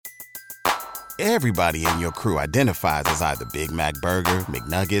Everybody in your crew identifies as either Big Mac Burger,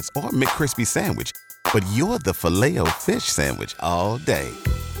 McNuggets, or McCrispy Sandwich. But you're the Filet-O-Fish Sandwich all day.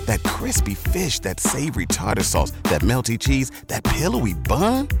 That crispy fish, that savory tartar sauce, that melty cheese, that pillowy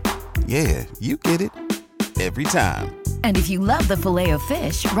bun. Yeah, you get it. Every time. And if you love the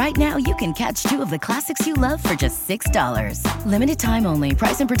Filet-O-Fish, right now you can catch two of the classics you love for just $6. Limited time only.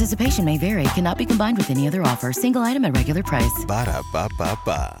 Price and participation may vary. Cannot be combined with any other offer. Single item at regular price.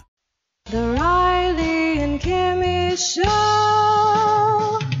 Ba-da-ba-ba-ba. The Riley and Kimmy Show.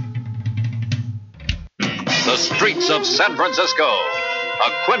 The Streets of San Francisco,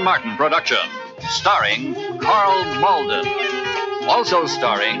 a Quinn Martin production, starring Carl Malden. Also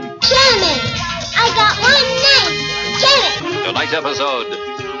starring Jeremy. I got one name. Jeremy. tonight's episode,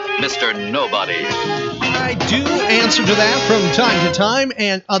 Mr. Nobody. I do answer to that from time to time,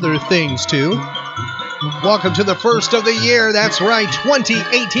 and other things too. Welcome to the first of the year. That's right,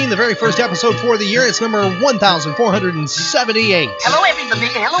 2018, the very first episode for the year. It's number 1,478. Hello, everybody.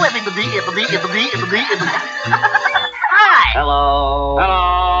 Hello, everybody. Everybody. Hi. Hello.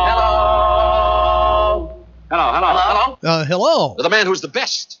 Hello. The man who's the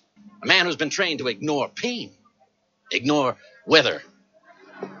best. A man who's been trained to ignore pain, ignore weather,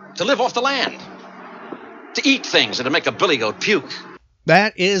 to live off the land, to eat things and to make a billy goat puke.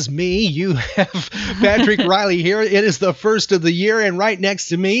 That is me. You have Patrick Riley here. It is the first of the year, and right next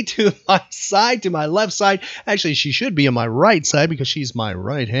to me, to my side, to my left side, actually, she should be on my right side because she's my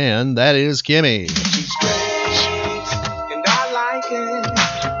right hand. That is Kimmy. She's strange, and I like it.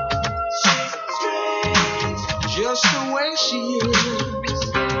 She's strange, just the way she is.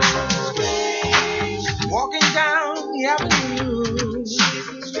 Strange, walking down the avenue.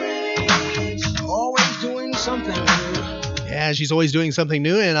 She's strange, always doing something new. Yeah, she's always doing something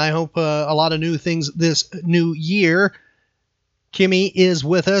new, and I hope a lot of new things this new year. Kimmy is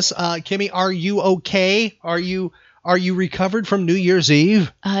with us. Kimmy, are you okay? Are you recovered from New Year's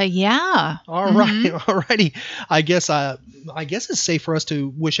Eve? Yeah. All right, alrighty. I guess it's safe for us to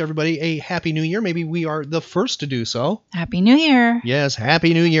wish everybody a Happy New Year. Maybe we are the first to do so. Happy New Year. Yes,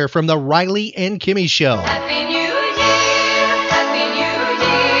 Happy New Year from the Riley and Kimmy Show. Happy New Year. Happy New Year.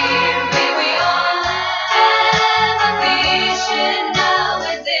 May we all have a vision now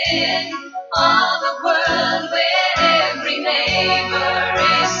and then of a world where every neighbor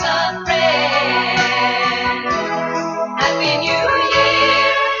is a friend. Happy New Year.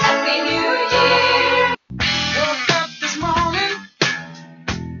 Happy New Year. Woke up this morning,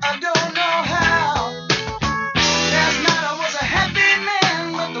 I don't know how. Last night I was a happy man,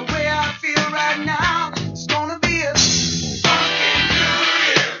 but the way I feel right now, it's gonna be a funky New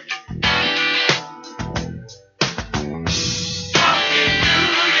Year. Funky New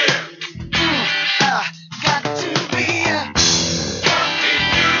Year. Got to be a funky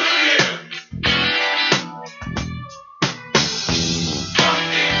New Year.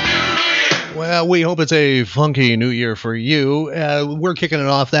 Funky New Year. Well, we hope it's a funky new year for you. We're kicking it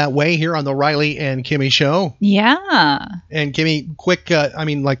off that way here on the Riley and Kimmy Show. Yeah. And Kimmy, quick,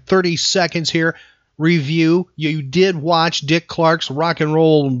 30 seconds here. Review. You did watch Dick Clark's Rock and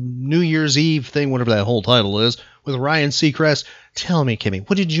Roll New Year's Eve thing, whatever that whole title is, with Ryan Seacrest. Tell me, Kimmy,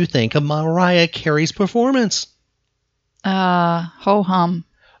 what did you think of Mariah Carey's performance? Ho-hum.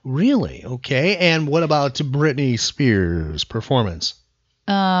 Really? Okay. And what about Britney Spears' performance?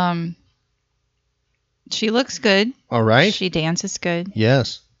 She looks good. All right. She dances good,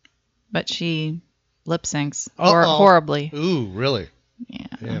 Yes. but she lip syncs Uh-oh. horribly. Ooh, really?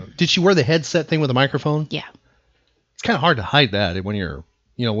 Yeah. Did she wear the headset thing with the microphone? Yeah. It's kind of hard to hide that when you're,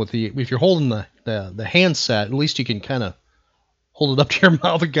 if you're holding the handset, at least you can kind of hold it up to your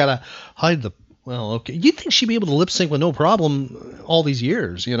mouth and kind of hide the. Well, okay. You'd think she'd be able to lip sync with no problem all these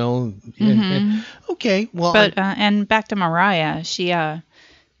years, Okay. Well, But and back to Mariah, she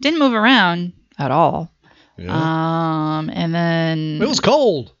didn't move around at all. yeah. And then It was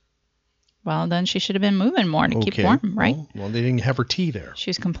cold. well, then she should have been moving more to keep warm, right? Well, they didn't have her tea there. She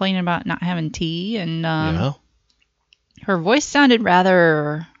was complaining about not having tea, and Yeah. her voice sounded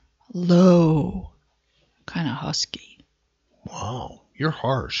rather low, kind of husky. Wow. You're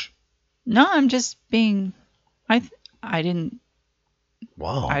harsh. No, I'm just being. I didn't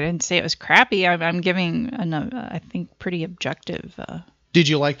Wow. I didn't say it was crappy. I'm giving I think pretty objective. Did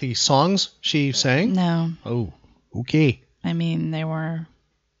you like the songs she sang? No, Oh, okay. I mean they were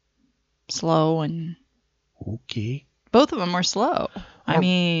slow, and Okay. both of them were slow. I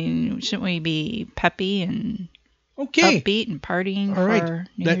mean, shouldn't we be peppy and Okay. upbeat and partying All right. for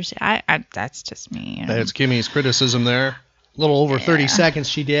New That- Year's? That's just me. You know? That's Kimmy's criticism there. A little over 30 seconds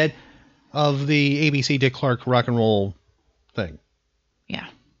she did of the ABC Dick Clark rock and roll thing. Yeah.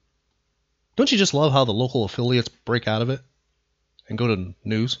 Don't you just love how the local affiliates break out of it and go to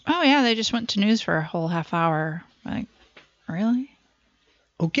news? Oh, yeah, they just went to news for a whole half hour. Like, really?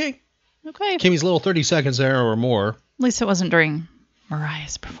 Okay. Okay. Kimmy's little 30 seconds there or more. At least it wasn't during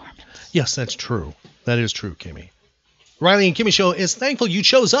Mariah's performance. Yes, that's true. That is true, Kimmy. Riley and Kimmy Show is thankful you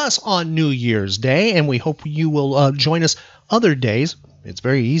chose us on New Year's Day, and we hope you will join us other days. It's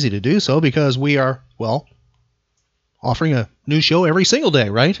very easy to do so because we are, well, offering a new show every single day,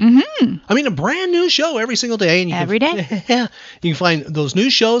 right? Mm-hmm. I mean, a brand new show every single day. And Every day. Yeah. You can find those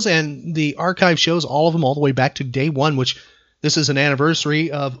new shows and the archive shows, all of them, all the way back to day one, which this is an anniversary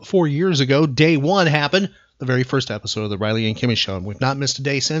of 4 years ago. Day one happened, the very first episode of the Riley and Kimmy Show. And we've not missed a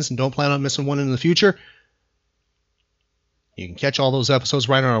day since and don't plan on missing one in the future. You can catch all those episodes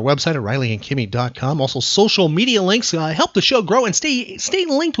right on our website at rileyandkimmy.com. Also, social media links help the show grow and stay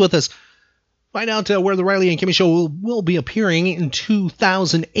linked with us. Find out where the Riley and Kimmy Show will be appearing in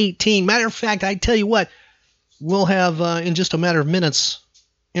 2018. Matter of fact, I tell you what, we'll have in just a matter of minutes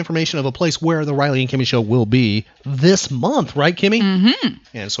information of a place where the Riley and Kimmy Show will be this month, right, Kimmy? Mm-hmm.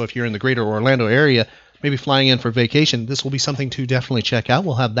 And so if you're in the greater Orlando area, maybe flying in for vacation, this will be something to definitely check out.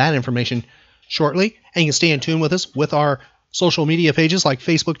 We'll have that information shortly, and you can stay in tune with us with our social media pages like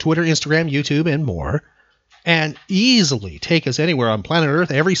Facebook, Twitter, Instagram, YouTube, and more, and easily take us anywhere on planet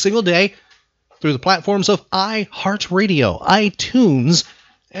Earth every single day through the platforms of iHeartRadio, iTunes,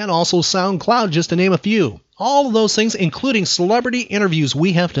 and also SoundCloud, just to name a few. All of those things, including celebrity interviews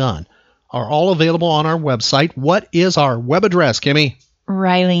we have done, are all available on our website. What is our web address, Kimmy?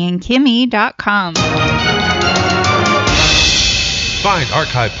 RileyandKimmy.com. Find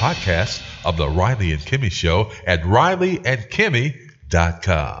archive podcasts of The Riley and Kimmy Show at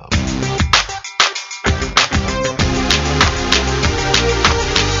RileyandKimmy.com.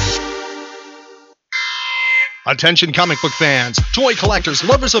 Attention comic book fans, toy collectors,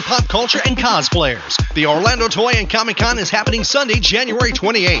 lovers of pop culture, and cosplayers. The Orlando Toy and Comic Con is happening Sunday, January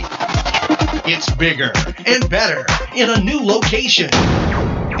 28th. It's bigger and better in a new location.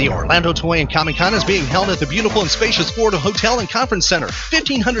 The Orlando Toy and Comic Con is being held at the beautiful and spacious Florida Hotel and Conference Center,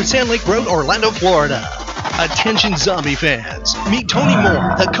 1500 Sand Lake Road, Orlando, Florida. Attention zombie fans, meet Tony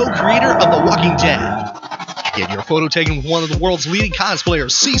Moore, the co-creator of The Walking Dead. Get your photo taken with one of the world's leading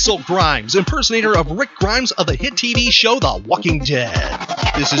cosplayers, Cecil Grimes, impersonator of Rick Grimes of the hit TV show The Walking Dead.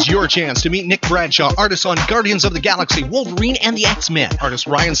 This is your chance to meet Nick Bradshaw, artist on Guardians of the Galaxy, Wolverine, and the X-Men. Artist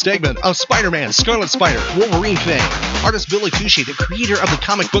Ryan Stegman of Spider-Man, Scarlet Spider, Wolverine fame. Artist Billy Tucci, the creator of the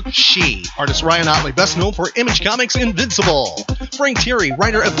comic book She. Artist Ryan Otley, best known for Image Comics' Invincible. Frank Thierry,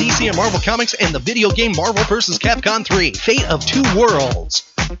 writer of DC and Marvel Comics and the video game Marvel vs. Capcom 3, Fate of Two Worlds.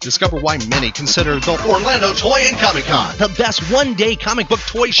 Discover why many consider the Orlando Toy and Comic Con the best one-day comic book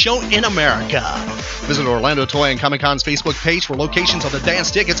toy show in America. Visit Orlando Toy and Comic Con's Facebook page for locations of the dance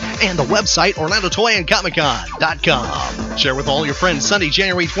tickets and the website orlandotoyandcomiccon.com. Share with all your friends Sunday,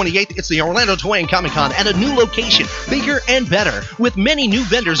 January 28th. It's the Orlando Toy and Comic Con at a new location, bigger and better, with many new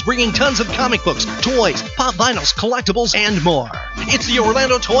vendors bringing tons of comic books, toys, pop vinyls, collectibles, and more. It's the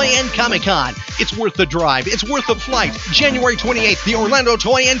Orlando Toy and Comic Con. It's worth the drive. It's worth the flight. January 28th, the Orlando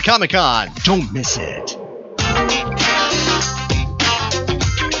Toy and Comic Con. Don't miss it.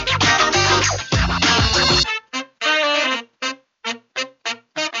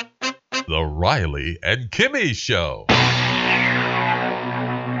 The Riley and Kimmy Show.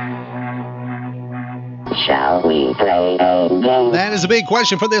 Shall we play a game? That is a big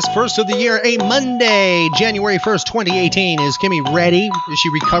question for this first of the year, a Monday, January 1st, 2018. Is Kimmy ready? Is she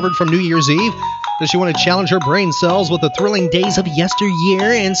recovered from New Year's Eve? Does she want to challenge her brain cells with the thrilling days of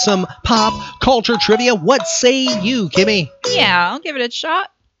yesteryear and some pop culture trivia? What say you, Kimmy? Yeah, I'll give it a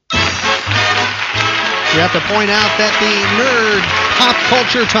shot. We have to point out that the nerd pop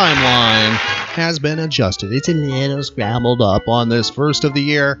culture timeline has been adjusted. It's a little scrambled up on this first of the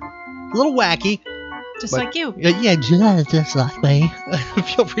year. A little wacky. Just like you. Yeah, just like me.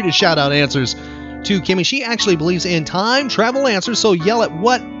 Feel free to shout out answers to Kimmy. She actually believes in time travel answers, so yell at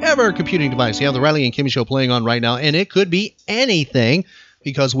whatever computing device you have the Riley and Kimmy Show playing on right now, and it could be anything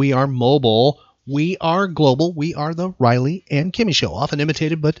because we are mobile. We are global. We are the Riley and Kimmy Show, often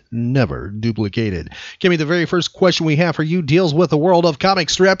imitated but never duplicated. Kimmy, the very first question we have for you deals with the world of comic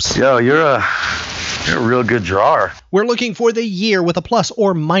strips. Yo, you're a real good drawer. We're looking for the year with a plus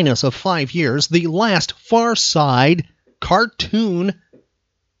or minus of 5 years. The last Far Side cartoon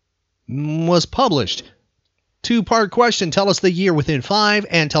was published. Two-part question. Tell us the year within 5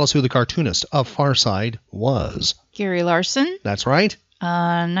 and tell us who the cartoonist of Far Side was. Gary Larson. That's right.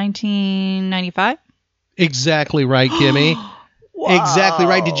 1995. Exactly right, Kimmy. Wow. Exactly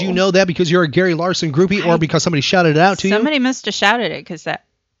right. Did you know that because you're a Gary Larson groupie or because somebody shouted it out to you? Somebody must have shouted it because that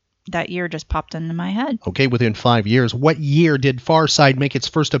that year just popped into my head. Okay, within 5 years. What year did Far Side make its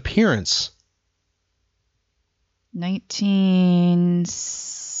first appearance?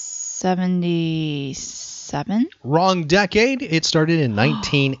 1977? Wrong decade. It started in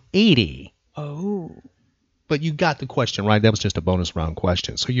 1980. Oh. But you got the question right. That was just a bonus round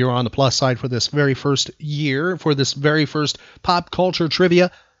question. So you're on the plus side for this very first year, for this very first pop culture trivia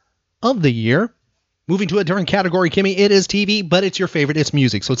of the year. Moving to a different category, Kimmy, it is TV, but it's your favorite. It's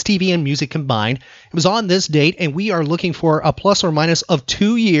music. So it's TV and music combined. It was on this date, and we are looking for a plus or minus of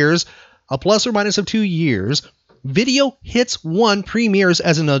 2 years. A plus or minus of 2 years. Video Hits 1 premieres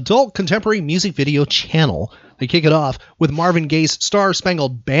as an adult contemporary music video channel. They kick it off with Marvin Gaye's Star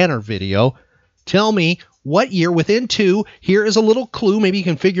Spangled Banner video. Tell me what year within 2. Here is a little clue. Maybe you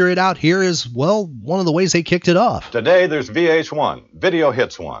can figure it out. Here is, well, one of the ways they kicked it off. Today there's VH1, Video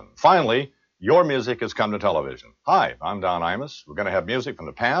Hits 1. Finally, your music has come to television. Hi, I'm Don Imus. We're going to have music from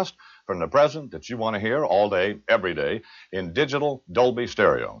the past, from the present that you want to hear all day, every day, in digital Dolby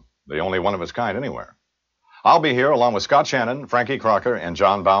stereo. The only one of its kind anywhere. I'll be here along with Scott Shannon, Frankie Crocker, and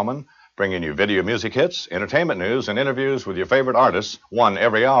John Bauman, bringing you video music hits, entertainment news, and interviews with your favorite artists, one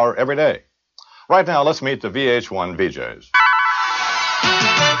every hour, every day. Right now, let's meet the VH1 VJs.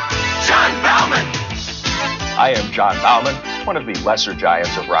 John Bauman. I am John Bauman, one of the lesser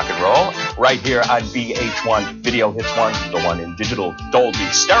giants of rock and roll, right here on VH1 Video Hits 1, the one in digital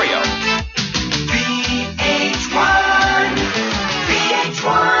Dolby stereo. VH1.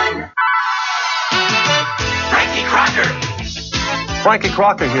 VH1. Frankie Crocker. Frankie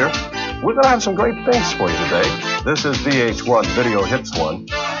Crocker here. We're going to have some great things for you today. This is VH1 Video Hits 1,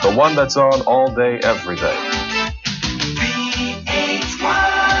 the one that's on all day, every day.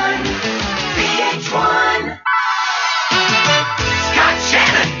 VH1. VH1. Scott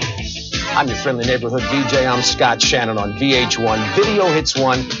Shannon. I'm your friendly neighborhood VJ. I'm Scott Shannon on VH1 Video Hits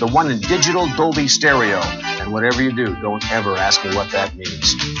 1, the one in digital Dolby stereo. And whatever you do, don't ever ask me what that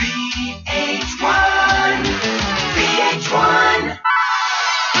means. VH1. VH1.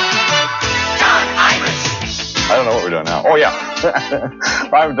 Don Imus. I don't know what we're doing now. Oh, yeah.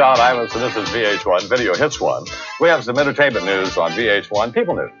 I'm Don Imus, and this is VH1 Video Hits 1. We have some entertainment news on VH1.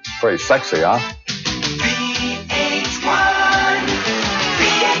 People news. Pretty sexy, huh?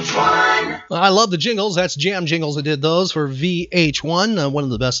 VH1. I love the jingles. That's Jam Jingles that did those for VH1, one of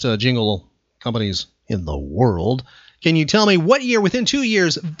the best jingle companies in the world. Can you tell me what year within 2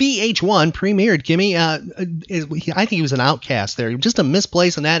 years VH1 premiered, Kimmy? I think he was an outcast there. Just a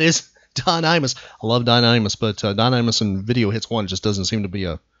misplace, and that is Don Imus. I love Don Imus, but Don Imus and Video Hits 1 just doesn't seem to be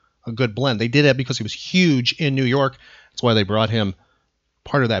a good blend. They did that because he was huge in New York. That's why they brought him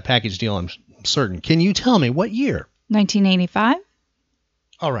part of that package deal, I'm certain. Can you tell me what year? 1985?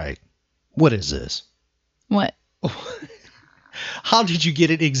 All right. What is this? What? How did you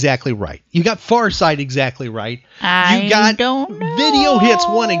get it exactly right? You got Far Side exactly right. I you got don't know. Video Hits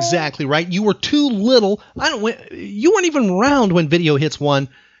 1 exactly right. You were too little. You weren't even around when Video Hits 1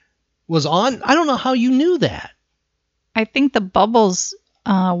 was on. I don't know how you knew that. I think the bubbles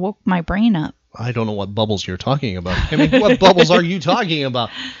woke my brain up. I don't know what bubbles you're talking about. I mean, what bubbles are you talking about?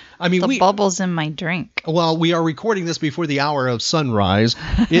 I mean, the bubbles in my drink. Well, we are recording this before the hour of sunrise.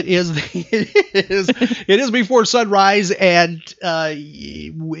 It is before sunrise, and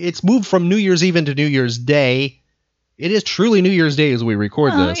it's moved from New Year's Eve into New Year's Day. It is truly New Year's Day as we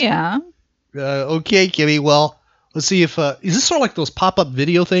record this. Oh, yeah. Okay, Kimmy. Well, let's see if is this sort of like those pop-up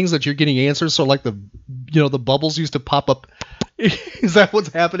video things that you're getting answers? So like the bubbles used to pop up. Is that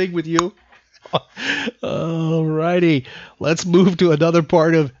what's happening with you? Alrighty, let's move to another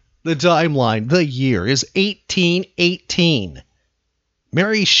part of the timeline. The year is 1818.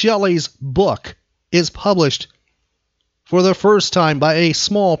 Mary Shelley's book is published for the first time by a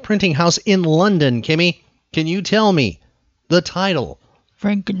small printing house in London. Kimmy, can you tell me the title?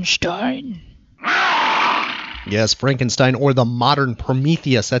 Frankenstein. Yes, Frankenstein, or the Modern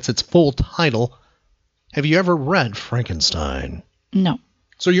Prometheus. That's its full title. Have you ever read Frankenstein? No.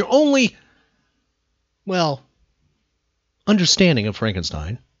 So your only, understanding of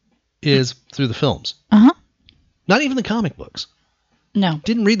Frankenstein is through the films. Uh-huh. Not even the comic books. No.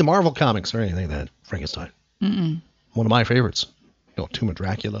 Didn't read the Marvel comics or anything like that. Frankenstein. Mm-mm. One of my favorites. Tomb of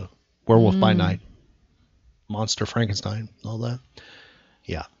Dracula, Werewolf by Night, Monster Frankenstein, all that.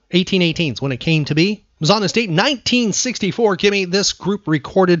 Yeah. 1818 is when it came to be. It was on this date, 1964, Kimmy. This group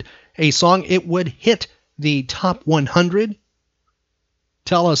recorded a song. It would hit the top 100.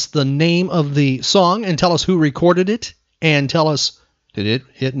 Tell us the name of the song and tell us who recorded it. And tell us, did it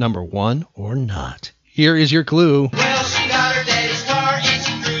hit number 1 or not? Here is your clue. Well, she got her daddy's car and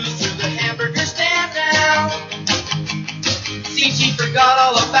she cruised to the hamburger stand now. See, she forgot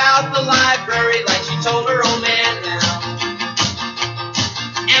all about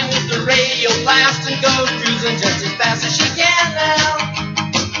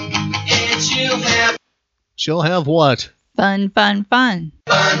She'll have what? Fun, fun, fun.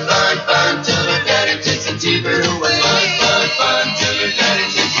 Fun, fun, fun, till her daddy takes the teacher away. Fun, fun, till her daddy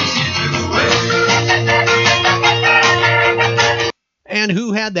takes the teacher away. And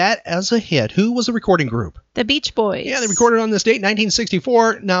who had that as a hit? Who was the recording group? The Beach Boys. Yeah, they recorded on this date,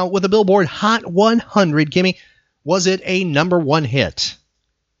 1964. Now, with the Billboard Hot 100, Kimmy, was it a number 1 hit?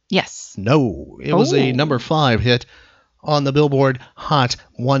 Yes. No, it was a number 5 hit on the Billboard Hot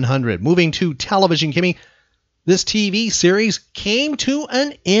 100. Moving to television, Kimmy, this TV series came to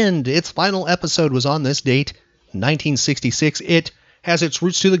an end. Its final episode was on this date, 1966. It has its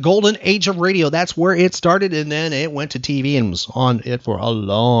roots to the golden age of radio. That's where it started, and then it went to TV and was on it for a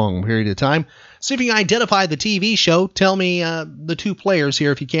long period of time. See if you can identify the TV show. Tell me the 2 players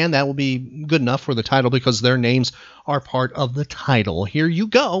here if you can. That will be good enough for the title because their names are part of the title. Here you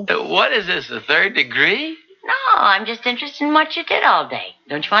go. What is this, the 3rd degree? No, I'm just interested in what you did all day.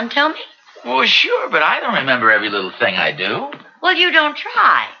 Don't you want to tell me? Well, sure, but I don't remember every little thing I do. Well, you don't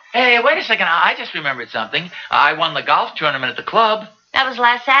try. Hey, wait a second. I just remembered something. I won the golf tournament at the club. That was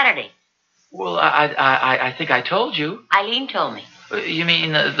last Saturday. Well, I think I told you. Eileen told me. You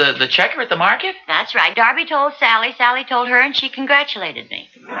mean the checker at the market? That's right. Darby told Sally, Sally told her, and she congratulated me.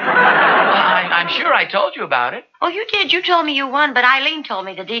 Well, I'm sure I told you about it. Oh, you did. You told me you won, but Eileen told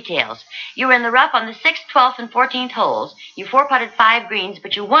me the details. You were in the rough on the 6th, 12th, and 14th holes. You 4-putted 5 greens,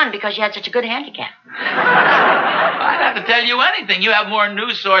 but you won because you had such a good handicap. I'd have to tell you anything. You have more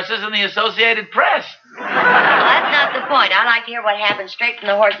news sources than the Associated Press. Well, that's not the point. I like to hear what happened straight from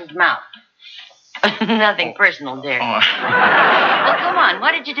the horse's mouth. Nothing personal, dear. Well, come on.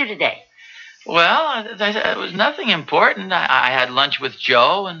 What did you do today? Well, it was nothing important. I had lunch with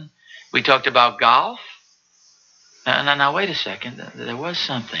Joe, and we talked about golf. Now, wait a second. There was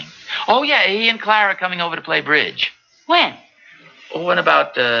something. Oh, yeah, he and Clara are coming over to play bridge. When? Oh, in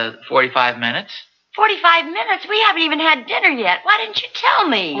about 45 minutes. 45 minutes? We haven't even had dinner yet. Why didn't you tell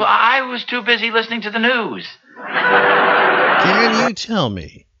me? Well, I was too busy listening to the news. Can you tell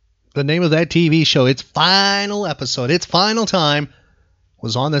me the name of that TV show? Its final episode, its final time,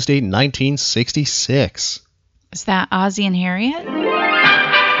 was on this date in 1966. Is that Ozzie and Harriet?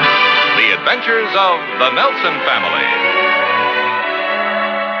 The Adventures of the Nelson Family.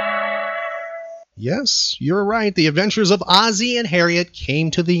 Yes, you're right. The Adventures of Ozzie and Harriet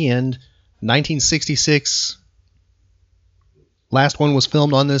came to the end. 1966. Last one was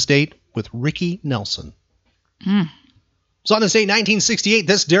filmed on this date with Ricky Nelson. So on this date, 1968,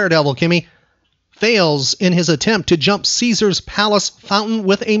 this daredevil, Kimmy, fails in his attempt to jump Caesar's palace fountain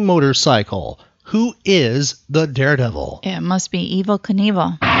with a motorcycle. Who is the daredevil? It must be Evel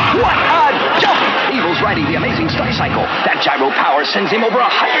Knievel. What a jump! Evil's riding the amazing stunt cycle. That gyro power sends him over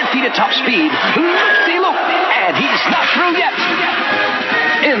 100 feet at top speed. Loop-de-loop! And he's not through yet!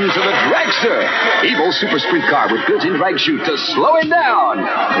 Into the dragster. Evil's super sprint car with built-in drag chute to slow him down.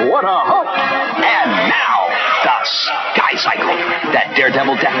 What a hook! And now, the Sky Cycle. That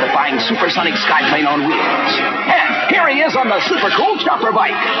daredevil death-defying supersonic skyplane on wheels. And here he is on the super cool chopper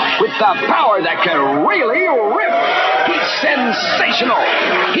bike with the power that can really rip. He's sensational.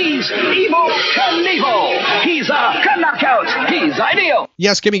 He's Evel Knievel. He's a knockout. He's ideal.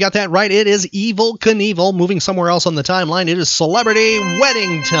 Yes, Kimmy got that right. It is Evel Knievel. Moving somewhere else on the timeline, it is celebrity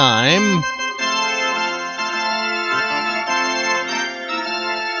wedding time.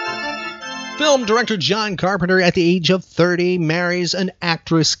 Film director John Carpenter, at the age of 30, marries an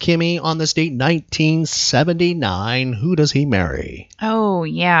actress, Kimmy, on this date, 1979. Who does he marry? Oh,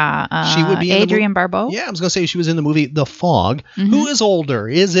 yeah. She would be Adrienne Barbeau? Yeah, I was going to say she was in the movie The Fog. Who is older?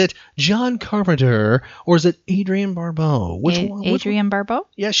 Is it John Carpenter or is it Adrienne Barbeau? Which one? Adrienne Barbeau?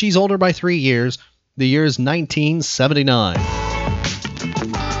 Yeah, she's older by 3 years. The year is 1979.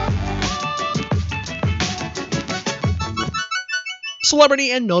 Celebrity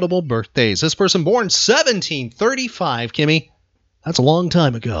and notable birthdays. This person born 1735, Kimmy. That's a long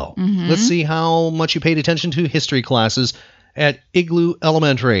time ago. Let's see how much you paid attention to history classes at Igloo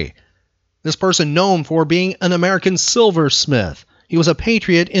Elementary. This person known for being an American silversmith. He was a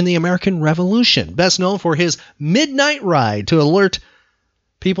patriot in the American Revolution, best known for his midnight ride to alert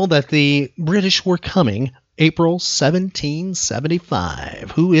people that the British were coming. April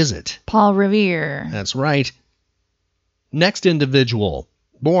 1775. Who is it? Paul Revere. That's right. Next individual,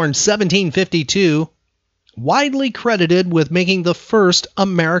 born 1752, widely credited with making the first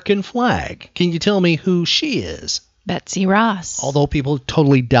American flag. Can you tell me who she is? Betsy Ross. Although people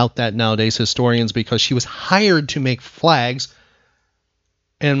totally doubt that nowadays, historians, because she was hired to make flags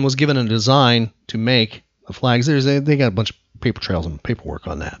and was given a design to make the flags. They got a bunch of paper trails and paperwork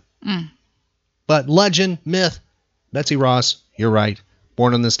on that. But legend, myth, Betsy Ross, you're right.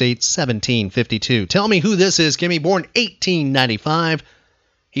 Born on this date, 1752. Tell me who this is, Kimmy. Born 1895.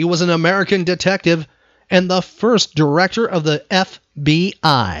 He was an American detective and the first director of the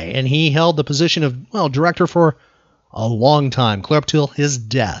FBI. And he held the position of, well, director for a long time, clear up till his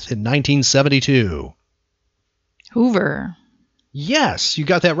death in 1972. Hoover. Yes, you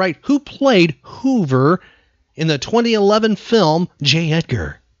got that right. Who played Hoover in the 2011 film J.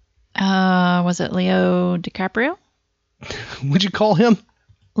 Edgar? Was it Leo DiCaprio? Would you call him?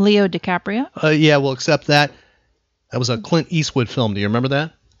 Leo DiCaprio? Yeah, we'll accept that. That was a Clint Eastwood film. Do you remember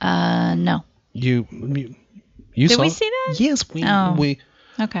that? No. You Did saw we it? see that? Yes, we.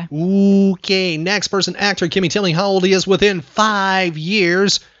 Okay. Okay, next person, actor. Kimmy, tell me how old he is within 5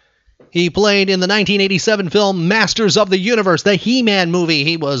 years. He played in the 1987 film Masters of the Universe, the He-Man movie.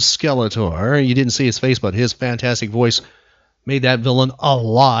 He was Skeletor. You didn't see his face, but his fantastic voice made that villain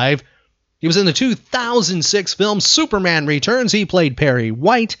alive. He was in the 2006 film Superman Returns. He played Perry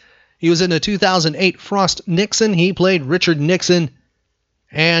White. He was in the 2008 Frost Nixon. He played Richard Nixon.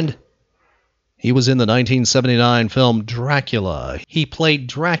 And he was in the 1979 film Dracula. He played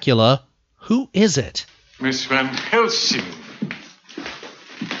Dracula. Who is it? Miss Van Helsing.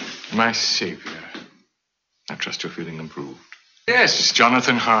 My savior. I trust you're feeling improved. Yes,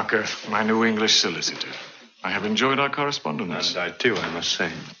 Jonathan Harker, my new English solicitor. I have enjoyed our correspondence. And I too, I must say.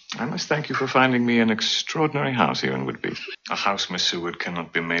 I must thank you for finding me an extraordinary house here in Whitby. A house, Miss Seward,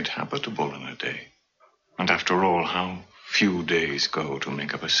 cannot be made habitable in a day. And after all, how few days go to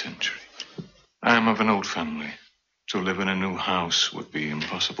make up a century. I am of an old family. To live in a new house would be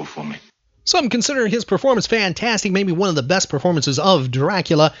impossible for me. Some consider his performance fantastic, maybe one of the best performances of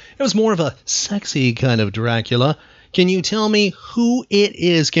Dracula. It was more of a sexy kind of Dracula. Can you tell me who it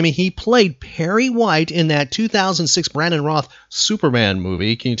is, Kimmy? He played Perry White in that 2006 Brandon Roth Superman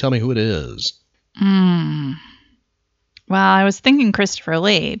movie. Can you tell me who it is? Well, I was thinking Christopher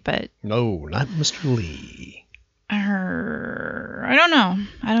Lee, but... No, not Mr. Lee. I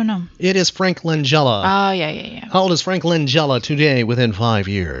don't know. It is Frank Langella. Oh, yeah. How old is Frank Langella today within 5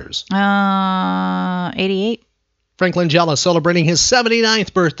 years? 88. Frank Langella celebrating his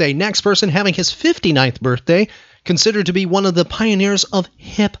 79th birthday. Next person having his 59th birthday, considered to be one of the pioneers of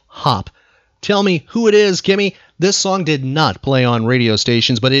hip-hop. Tell me who it is, Kimmy. This song did not play on radio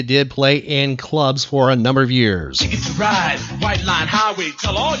stations, but it did play in clubs for a number of years. Ticket to ride, White Line Highway.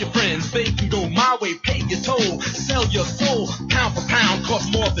 Tell all your friends they can go my way. Pay your toll, sell your soul. Pound for pound,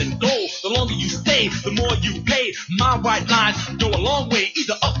 cost more than gold. The longer you stay, the more you pay. My white lines go a long way,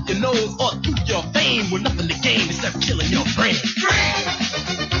 either up your nose or through your fame. With nothing to gain except killing your brain.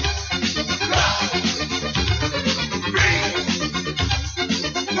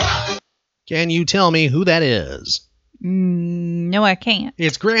 Can you tell me who that is? No, I can't.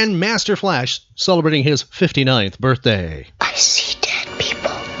 It's Grandmaster Flash celebrating his 59th birthday. I see dead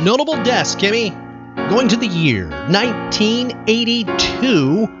people. Notable deaths, Kimmy. Going to the year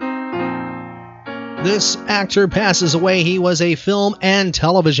 1982. This actor passes away. He was a film and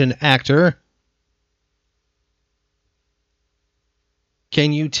television actor.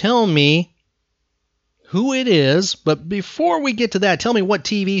 Can you tell me who it is? But before we get to that, tell me what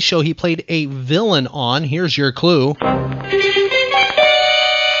TV show he played a villain on. Here's your clue. Can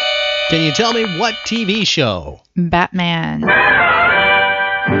you tell me what TV show? Batman.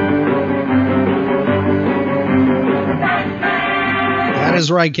 That is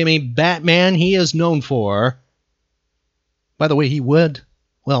right, Kimmy. Batman, he is known for. By the way, he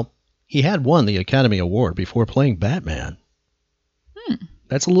had won the Academy Award before playing Batman.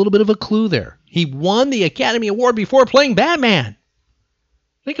 That's a little bit of a clue there. He won the Academy Award before playing Batman.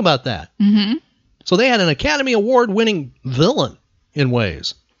 Think about that. Mm-hmm. So they had an Academy Award-winning villain in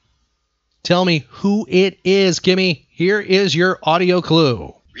ways. Tell me who it is, Kimmy. Here is your audio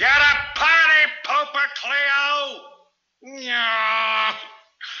clue. You're a party pooper, Cleo. Yeah.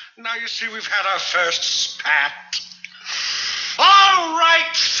 Now you see we've had our first spat. All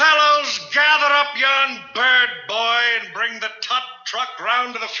right, fellows, gather up yon bird boy and bring the tot truck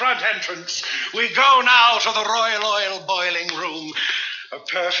round to the front entrance. We go now to the Royal Oil boiling room, a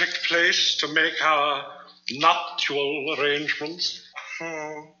perfect place to make our nuptial arrangements.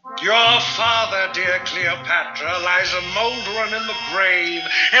 Your father, dear Cleopatra, lies a mouldering in the grave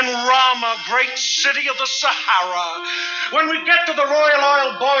in Rama, great city of the Sahara. When we get to the Royal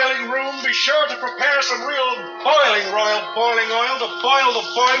Oil boiling room, be sure to prepare some real boiling oil to boil the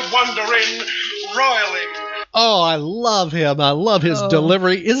boy wonder in royally. Oh, I love him. I love his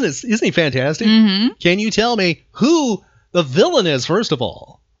delivery. Isn't he fantastic? Mm-hmm. Can you tell me who the villain is, first of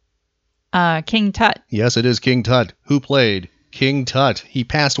all? King Tut. Yes, it is King Tut. Who played King Tut? He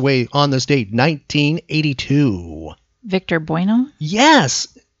passed away on this date, 1982. Victor Bueno?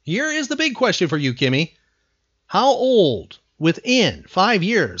 Yes. Here is the big question for you, Kimmy. How old within 5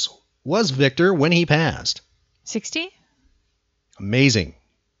 years was Victor when he passed? 60? Amazing.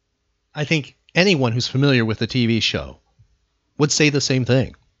 I think anyone who's familiar with the TV show would say the same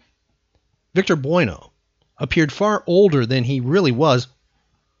thing. Victor Bueno appeared far older than he really was.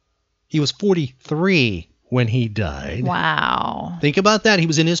 He was 43 when he died. Wow. Think about that. He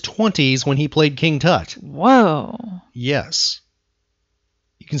was in his 20s when he played King Tut. Whoa. Yes.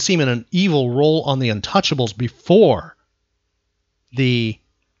 You can see him in an evil role on The Untouchables before the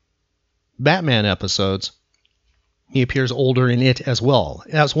Batman episodes. He appears older in it as well.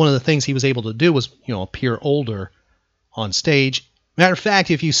 That's one of the things he was able to do was, appear older on stage. Matter of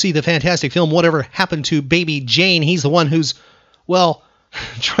fact, if you see the fantastic film Whatever Happened to Baby Jane, he's the one who's,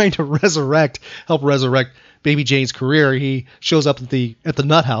 trying to help resurrect Baby Jane's career. He shows up at the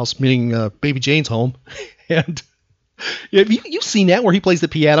nut house, meaning Baby Jane's home, and you've seen that where he plays the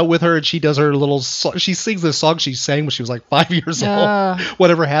piano with her and she does her she sings the song she sang when she was like 5 years old.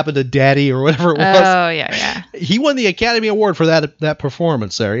 Whatever Happened to Daddy or whatever it was. Oh, yeah. He won the Academy Award for that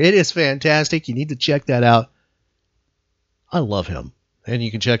performance there. It is fantastic. You need to check that out. I love him. And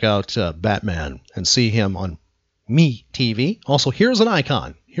you can check out Batman and see him on Me TV. Also, Here's an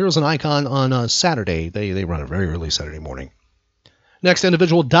Icon. Here's an Icon on Saturday. They run it very early Saturday morning. Next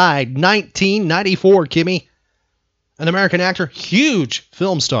individual died 1994, Kimmy. An American actor, huge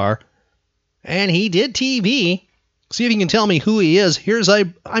film star, and he did TV. See if you can tell me who he is. Here's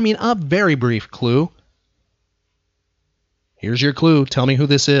a very brief clue. Here's your clue. Tell me who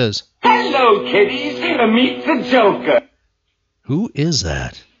this is. Hello, kiddies. Here to meet the Joker. Who is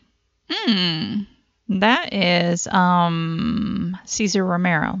that? That is Cesar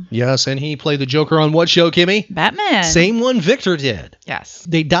Romero. Yes, and he played the Joker on what show, Kimmy? Batman. Same one Victor did. Yes.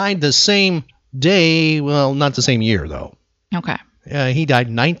 They died the same day, well, not the same year, though. Okay. He died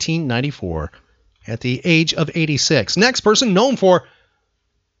in 1994 at the age of 86. Next person, known for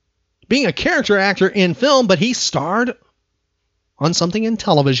being a character actor in film, but he starred on something in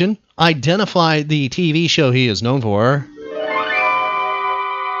television. Identify the TV show he is known for.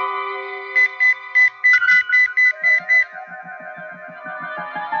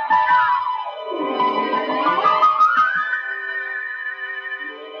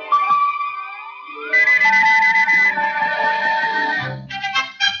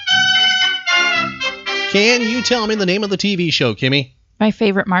 Can you tell me the name of the TV show, Kimmy? My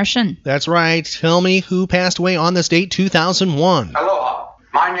Favorite Martian. That's right. Tell me who passed away on this date, 2001. Aloha.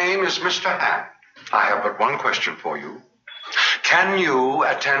 My name is Mr. Han. I have but one question for you. Can you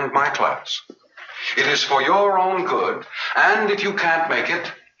attend my class? It is for your own good, and if you can't make it,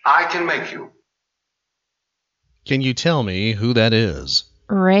 I can make you. Can you tell me who that is?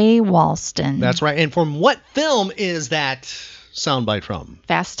 Ray Walston. That's right. And from what film is that soundbite from?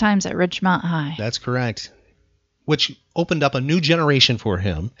 Fast Times at Ridgemont High. That's correct. Which opened up a new generation for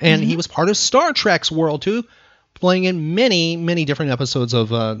him. And he was part of Star Trek's world, too, playing in many, many different episodes of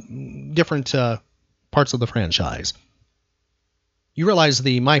different parts of the franchise. You realize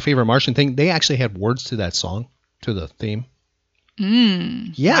the My Favorite Martian thing, they actually had words to that song, to the theme.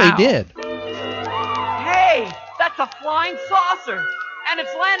 Yeah, they did. Hey, that's a flying saucer, and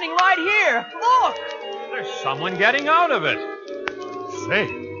it's landing right here. Look! There's someone getting out of it. Say,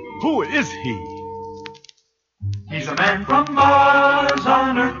 who is he? He's a man from Mars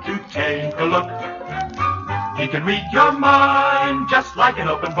on Earth to take a look. He can read your mind just like an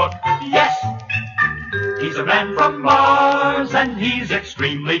open book. Yes! He's a man from Mars and he's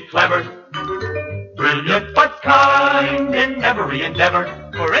extremely clever. Brilliant but kind in every endeavor.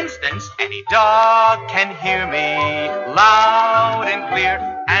 For instance, any dog can hear me loud and clear.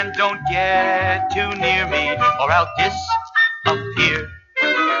 And don't get too near me or I'll disappear.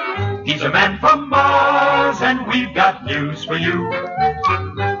 He's a man from Mars and we've got news for you.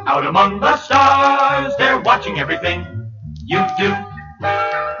 Out among the stars, they're watching everything you do.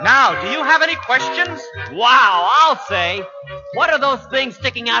 Now, do you have any questions? Wow, I'll say. What are those things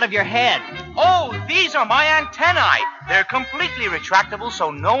sticking out of your head? Oh, these are my antennae. They're completely retractable so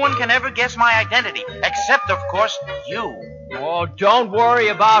no one can ever guess my identity, except, of course, you. Oh, don't worry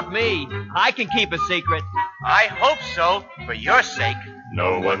about me. I can keep a secret. I hope so, for your sake.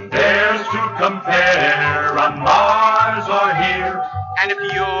 No one dares to compare on Mars or here. And if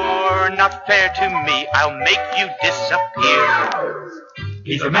you're not fair to me, I'll make you disappear.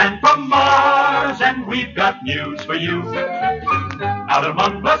 He's a man from Mars and we've got news for you. Out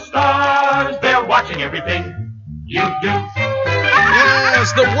among the stars, they're watching everything you do.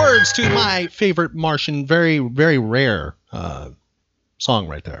 Yes, the words to My Favorite Martian. Very, very rare song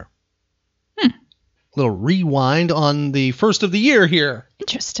right there. Little rewind on the first of the year here.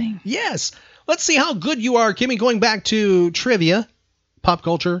 Interesting. Yes. Let's see how good you are, Kimmy. Going back to trivia, pop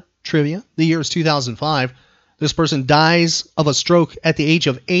culture trivia. The year is 2005. This person dies of a stroke at the age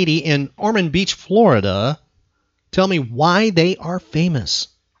of 80 in Ormond Beach, Florida. Tell me why they are famous.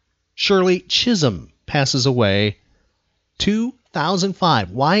 Shirley Chisholm passes away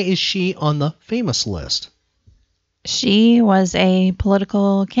 2005. Why is she on the famous list? She was a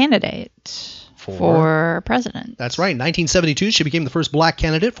political candidate for president. That's right. In 1972, she became the first black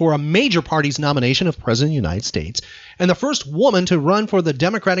candidate for a major party's nomination of President of the United States and the first woman to run for the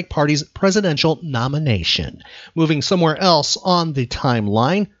Democratic Party's presidential nomination. Moving somewhere else on the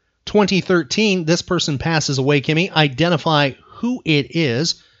timeline, 2013, this person passes away, Kimmy. Identify who it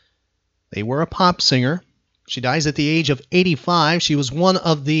is. They were a pop singer. She dies at the age of 85. She was one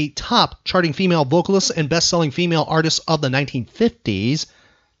of the top charting female vocalists and best-selling female artists of the 1950s,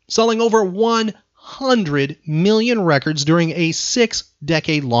 selling over 100 million records during a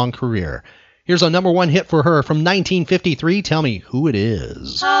 6-decade-long career. Here's a number one hit for her from 1953. Tell me who it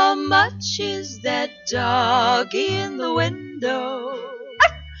is. How much is that dog in the window?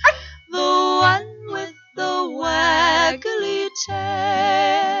 The one with the waggly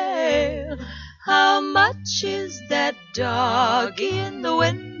tail. How much is that dog in the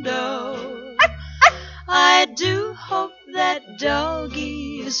window? I do hope that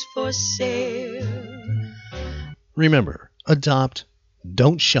doggy is for sale. Remember, adopt,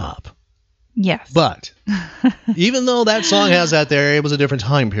 don't shop. Yes. But even though that song has that there, it was a different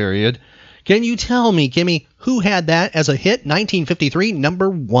time period. Can you tell me, Kimmy, who had that as a hit? 1953, number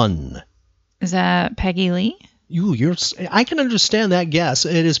one. Is that Peggy Lee? I can understand that guess.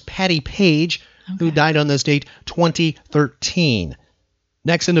 It is Patti Page, who died on this date, 2013.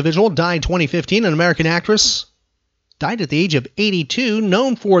 Next individual died 2015, an American actress. Died at the age of 82,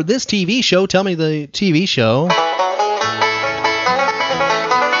 known for this TV show. Tell me the TV show.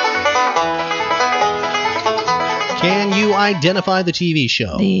 Can you identify the TV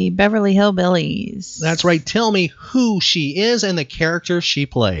show? The Beverly Hillbillies. That's right. Tell me who she is and the character she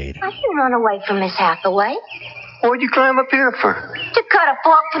played. I didn't run away from Miss Hathaway. What'd you climb up here for? To cut a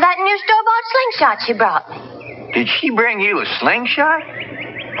fork for that new store-bought slingshot she brought me. Did she bring you a slingshot?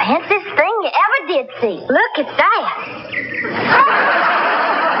 Fanciest thing you ever did see. Look at that.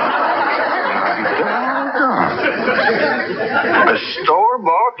 A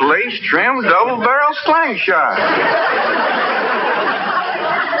store-bought, lace-trimmed, double-barrel slingshot.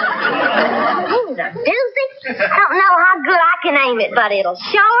 He's a doozy. I don't know how good I can aim it, but it'll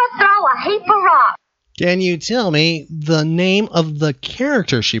sure throw a heap of rock. Can you tell me the name of the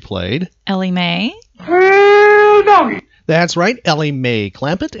character she played? Ellie Mae. That's right, Ellie Mae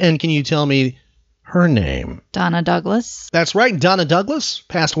Clampett. And can you tell me her name? Donna Douglas. That's right, Donna Douglas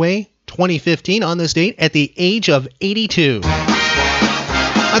passed away 2015 on this date at the age of 82.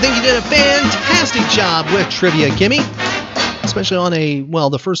 I think you did a fantastic job with trivia, Kimmy. Especially on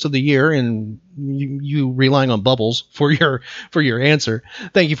the first of the year, and you relying on Bubbles for your answer.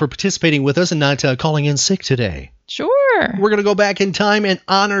 Thank you for participating with us and not calling in sick today. Sure. We're going to go back in time and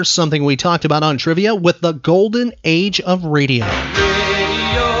honor something we talked about on trivia with the golden age of radio.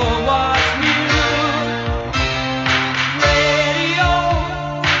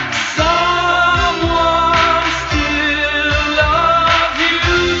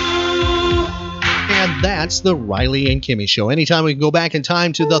 That's the Riley and Kimmy Show. Anytime we can go back in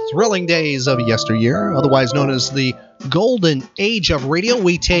time to the thrilling days of yesteryear, otherwise known as the golden age of radio,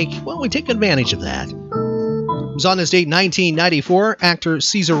 we take advantage of that. It was on this date, 1994, actor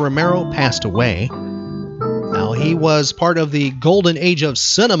Cesar Romero passed away. Now, he was part of the golden age of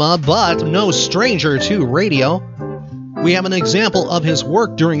cinema, but no stranger to radio. We have an example of his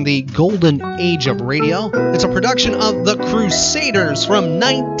work during the golden age of radio. It's a production of The Crusaders from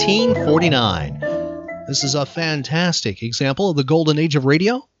 1949. This is a fantastic example of the golden age of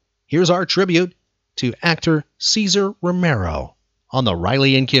radio. Here's our tribute to actor Cesar Romero on the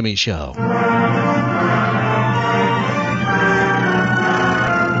Riley and Kimmy Show.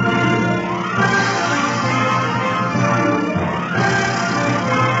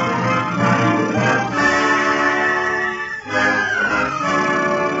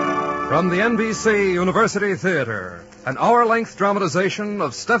 From the NBC University Theater, an hour-length dramatization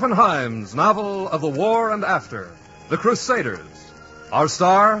of Stephen Himes' novel of the war and after, The Crusaders. Our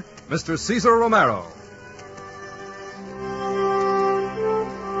star, Mr. Cesar Romero.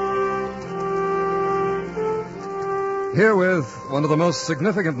 Herewith, one of the most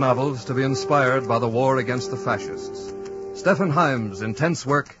significant novels to be inspired by the war against the fascists. Stephen Himes' intense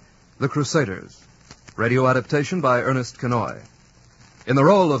work, The Crusaders. Radio adaptation by Ernest Kenoy. In the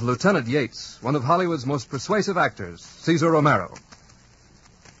role of Lieutenant Yates, one of Hollywood's most persuasive actors, Cesar Romero.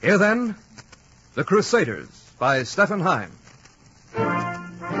 Here then, The Crusaders by Stephen Heim.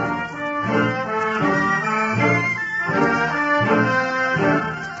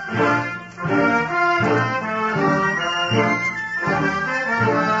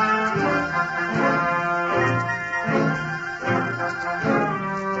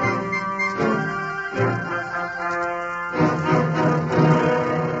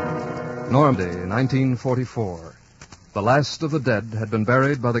 Normandy, 1944. The last of the dead had been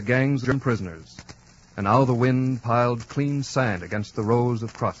buried by the gangs of prisoners, and now the wind piled clean sand against the rows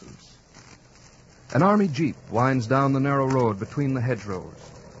of crosses. An army jeep winds down the narrow road between the hedgerows,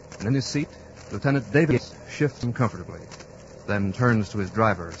 and in his seat, Lieutenant Davis shifts comfortably, then turns to his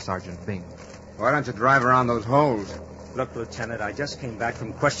driver, Sergeant Bing. Why don't you drive around those holes? Look, Lieutenant, I just came back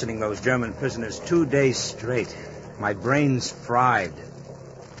from questioning those German prisoners 2 days straight. My brain's fried.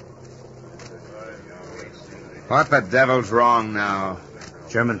 What the devil's wrong now?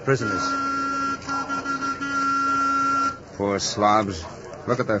 German prisoners. Poor slobs.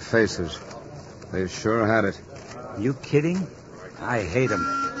 Look at their faces. They sure had it. You kidding? I hate them.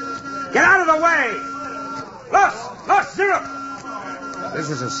 Get out of the way! Los, zero! This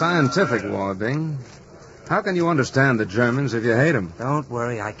is a scientific war, Bing. How can you understand the Germans if you hate them? Don't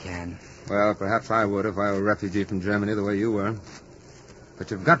worry, I can. Well, perhaps I would if I were a refugee from Germany the way you were.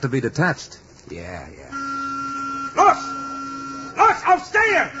 But you've got to be detached. Yeah. Los, I'll stay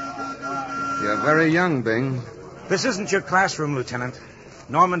here! You're very young, Bing. This isn't your classroom, Lieutenant.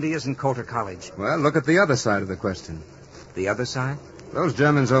 Normandy isn't Coulter College. Well, look at the other side of the question. The other side? Those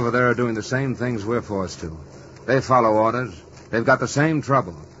Germans over there are doing the same things we're forced to. They follow orders. They've got the same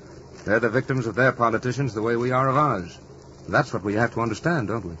trouble. They're the victims of their politicians the way we are of ours. That's what we have to understand,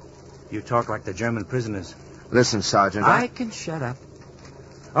 don't we? You talk like the German prisoners. Listen, Sergeant. I can shut up.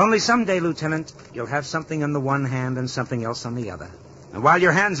 Only someday, Lieutenant, you'll have something in the one hand and something else on the other. And while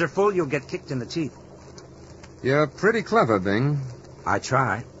your hands are full, you'll get kicked in the teeth. You're pretty clever, Bing. I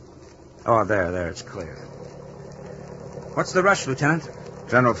try. Oh, there, it's clear. What's the rush, Lieutenant?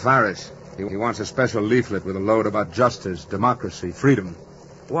 General Farish. He wants a special leaflet with a load about justice, democracy, freedom.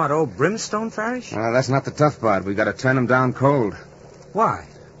 What, old Brimstone Farish? That's not the tough part. We got to turn him down cold. Why?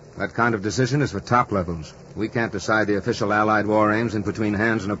 That kind of decision is for top levels. We can't decide the official Allied war aims in between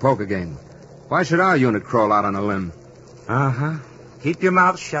hands in a poker game. Why should our unit crawl out on a limb? Uh-huh. Keep your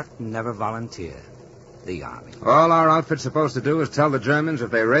mouth shut and never volunteer. The Army. All our outfit's supposed to do is tell the Germans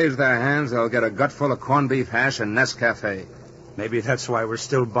if they raise their hands, they'll get a gutful of corned beef hash and Nescafe. Maybe that's why we're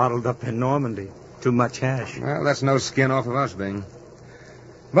still bottled up in Normandy. Too much hash. Well, that's no skin off of us, Bing.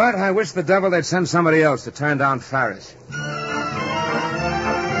 But I wish the devil they'd send somebody else to turn down Farish.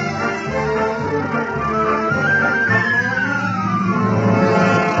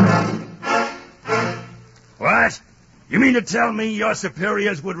 What? You mean to tell me your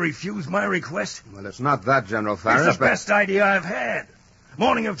superiors would refuse my request? Well, it's not that, General Farish. It's the best idea I've had.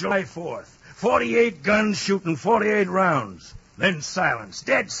 Morning of July 4th. 48 guns shooting 48 rounds. Then silence.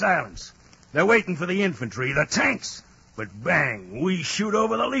 Dead silence. They're waiting for the infantry, the tanks. But bang, we shoot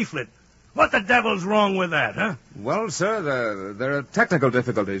over the leaflet. What the devil's wrong with that, huh? Well, sir, there are technical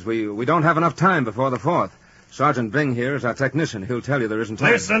difficulties. We don't have enough time before the 4th. Sergeant Bing here is our technician. He'll tell you there isn't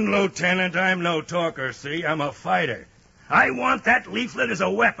time. Listen, Lieutenant, I'm no talker, see? I'm a fighter. I want that leaflet as a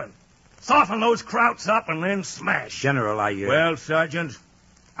weapon. Soften those krauts up and then smash. General, Well, Sergeant?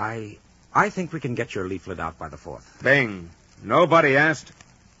 I think we can get your leaflet out by the 4th. Bing, nobody asked.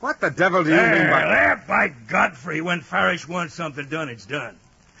 What the devil do you mean by... There, by Godfrey, when Farish wants something done, it's done.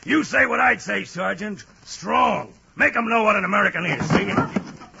 You say what I'd say, Sergeant. Strong. Make 'em know what an American is, see?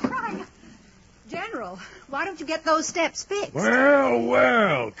 General, why don't you get those steps fixed?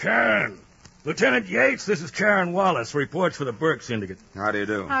 Well, Karen. Lieutenant Yates, this is Karen Wallace, reports for the Burke Syndicate. How do you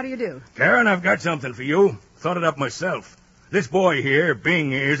do? How do you do? Karen, I've got something for you. Thought it up myself. This boy here,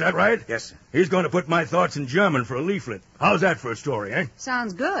 Bing here, is that right? Yes, sir. He's going to put my thoughts in German for a leaflet. How's that for a story, eh?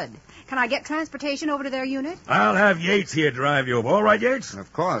 Sounds good. Can I get transportation over to their unit? I'll have Yates here drive you over. All right, Yates?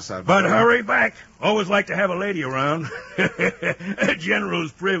 Of course. But hurry back. Always like to have a lady around. A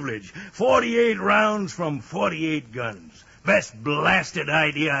general's privilege. 48 rounds from 48 guns. Best blasted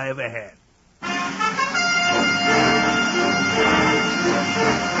idea I ever had.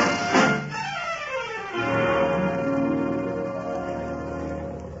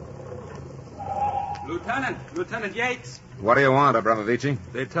 Lieutenant Yates. What do you want, Abramovici?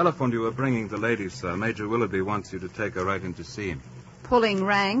 They telephoned you were bringing the lady, sir. Major Willoughby wants you to take her right in to see him. Pulling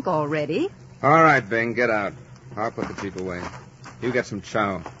rank already? All right, Bing, get out. I'll put the jeep away. You get some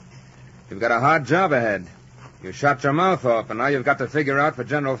chow. You've got a hard job ahead. You shut your mouth off, and now you've got to figure out for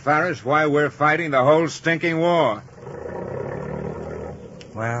General Farish why we're fighting the whole stinking war.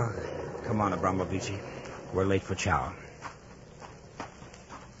 Well, come on, Abramovich. We're late for chow.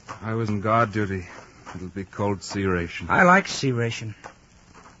 I was on guard duty. It'll be cold sea ration. I like sea ration.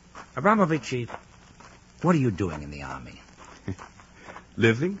 Abramovich, what are you doing in the army?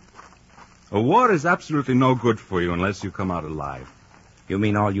 Living? A war is absolutely no good for you unless you come out alive. You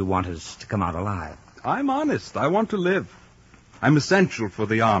mean all you want is to come out alive? I'm honest. I want to live. I'm essential for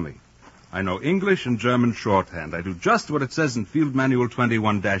the army. I know English and German shorthand. I do just what it says in Field Manual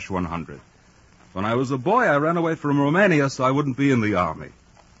 21-100. When I was a boy, I ran away from Romania so I wouldn't be in the army.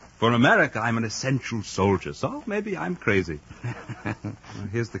 For America, I'm an essential soldier, so maybe I'm crazy.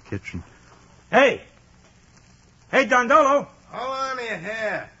 Here's the kitchen. Hey! Hey, Dondolo! Hold on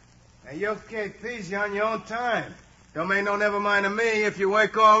here. Hey, you get easy on your own time. Don't make no never mind of me if you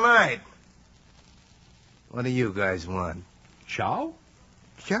work all night. What do you guys want? Chow?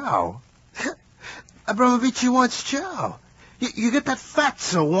 Chow? Abramovich wants chow. You get that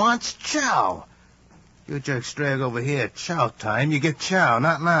fatso wants chow. You jerks drag over here at chow time, you get chow.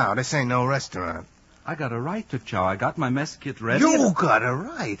 Not now. This ain't no restaurant. I got a right to chow. I got my mess kit ready. You got a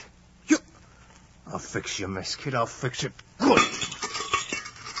right. I'll fix your mess kit. I'll fix it good.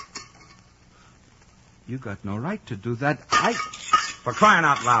 You got no right to do that. For crying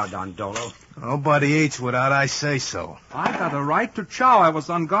out loud, Dondolo. Nobody eats without I say so. I got a right to chow. I was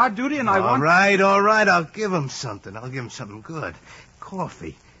on guard duty and I want... All right. I'll give him something. I'll give him something good.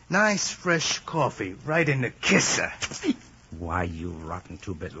 Coffee. Nice, fresh coffee. Right in the kisser. Why, you rotten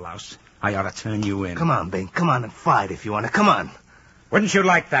two-bit louse. I ought to turn you in. Come on, Bing. Come on and fight if you want to. Come on. Wouldn't you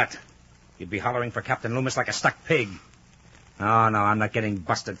like that? You'd be hollering for Captain Loomis like a stuck pig. Oh, no, I'm not getting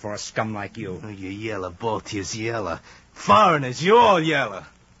busted for a scum like you. Oh, you yeller, both you's yeller. Foreigners, you all yeller.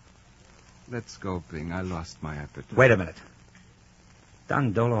 Let's go, Bing. I lost my appetite. Wait a minute.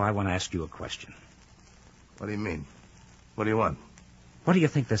 Dondolo, I want to ask you a question. What do you mean? What do you want? What do you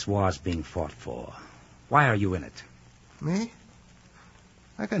think this war's being fought for? Why are you in it? Me?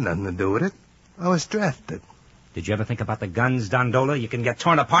 I got nothing to do with it. I was drafted. Did you ever think about the guns, Dondolo? You can get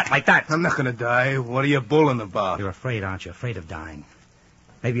torn apart like that. I'm not going to die. What are you bulling about? You're afraid, aren't you? Afraid of dying.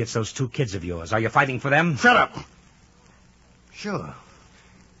 Maybe it's those two kids of yours. Are you fighting for them? Shut up! Sure,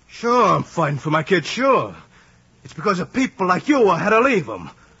 I'm fighting for my kids, sure. It's because of people like you I had to leave them.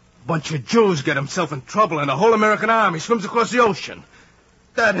 Bunch of Jews get himself in trouble and the whole American army swims across the ocean.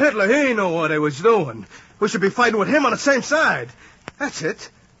 That Hitler, he knew what he was doing. We should be fighting with him on the same side. That's it.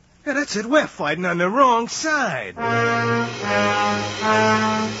 Yeah, that's it. We're fighting on the wrong side.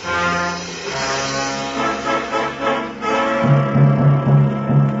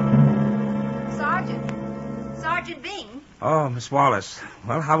 Sergeant Bing. Oh, Miss Wallace.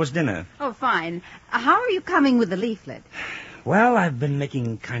 Well, how was dinner? Oh, fine. How are you coming with the leaflet? Well, I've been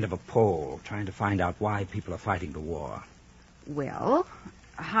making kind of a poll, trying to find out why people are fighting the war. Well,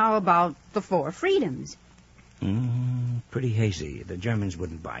 how about the 4 freedoms? Pretty hazy. The Germans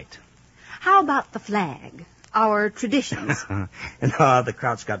wouldn't bite. How about the flag? Our traditions? No, the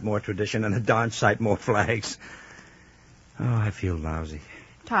Kraut's got more tradition and a darn sight more flags. Oh, I feel lousy.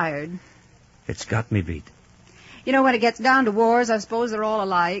 Tired. It's got me beat. You know, when it gets down to wars, I suppose they're all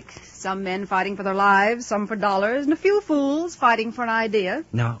alike. Some men fighting for their lives, some for dollars, and a few fools fighting for an idea.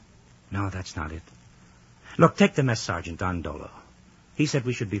 No, that's not it. Look, take the mess sergeant, Dondolo. He said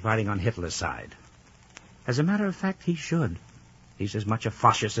we should be fighting on Hitler's side. As a matter of fact, he should. He's as much a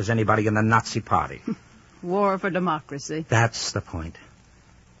fascist as anybody in the Nazi party. War for democracy. That's the point.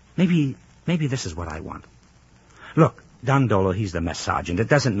 Maybe this is what I want. Look, Dondolo, he's the mess sergeant. It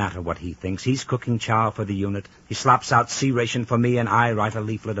doesn't matter what he thinks. He's cooking chow for the unit. He slops out sea ration for me, and I write a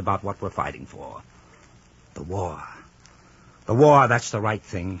leaflet about what we're fighting for. The war. The war, that's the right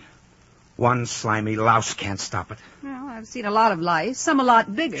thing. One slimy louse can't stop it. Well, I've seen a lot of life, some a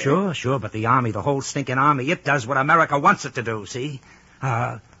lot bigger. Sure, but the army, the whole stinking army, it does what America wants it to do, see?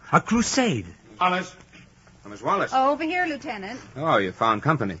 A crusade. Wallace. Miss Wallace. Over here, Lieutenant. Oh, you found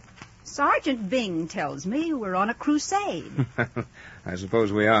company. Sergeant Bing tells me we're on a crusade. I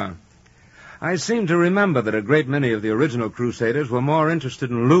suppose we are. I seem to remember that a great many of the original Crusaders were more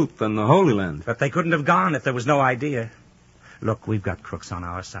interested in loot than the Holy Land. But they couldn't have gone if there was no idea. Look, we've got crooks on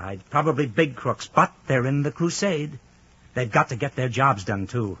our side, probably big crooks, but they're in the crusade. They've got to get their jobs done,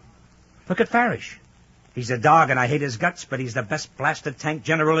 too. Look at Farish. He's a dog, and I hate his guts, but he's the best blasted tank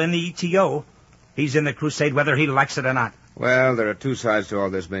general in the ETO. He's in the crusade whether he likes it or not. Well, there are two sides to all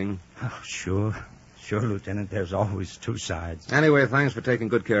this, Bing. Oh, sure, Lieutenant. There's always two sides. Anyway, thanks for taking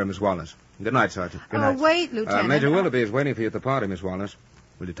good care of Miss Wallace. Good night, Sergeant. Good night. Wait, Lieutenant. Major Willoughby is waiting for you at the party, Miss Wallace.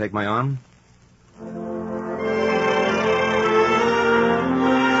 Will you take my arm?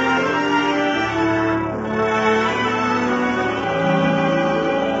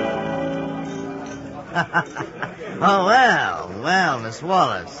 Oh, well, Miss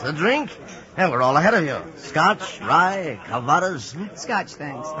Wallace. A drink? Yeah, we're all ahead of you. Scotch, rye, Calvados. Scotch,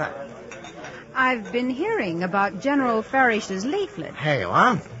 thanks. I've been hearing about General Farish's leaflet. Hey,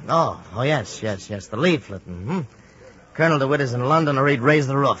 what? Oh, yes, the leaflet. Mm-hmm. Colonel DeWitt is in London or he'd raise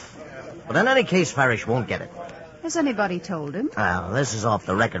the roof. But in any case, Farish won't get it. Has anybody told him? This is off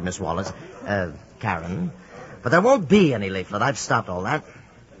the record, Miss Wallace. Karen. But there won't be any leaflet. I've stopped all that.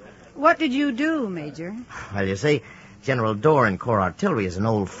 What did you do, Major? Well, you see, General Dorr in Corps Artillery is an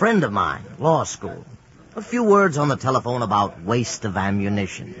old friend of mine, law school. A few words on the telephone about waste of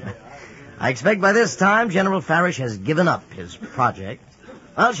ammunition. I expect by this time General Farish has given up his project.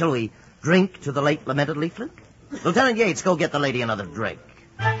 Well, shall we drink to the late lamented leaflet? Lieutenant Yates, go get the lady another drink.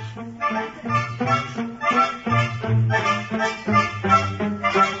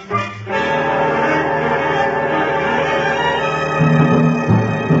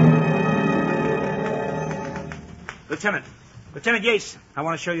 Lieutenant Yates, I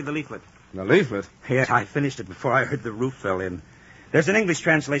want to show you the leaflet. The leaflet? Yeah, I finished it before I heard the roof fell in. There's an English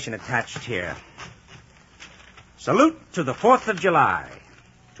translation attached here. Salute to the 4th of July,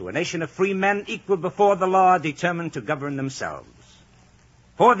 to a nation of free men equal before the law, determined to govern themselves.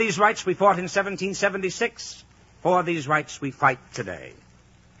 For these rights we fought in 1776. For these rights we fight today.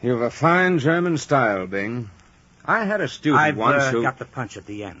 You've a fine German style, Bing. I had a student once who... I've got the punch at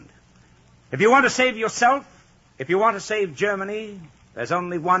the end. If you want to save yourself, if you want to save Germany, there's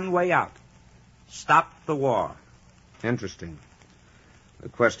only one way out. Stop the war. Interesting. The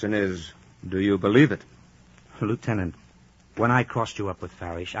question is, do you believe it? Lieutenant, when I crossed you up with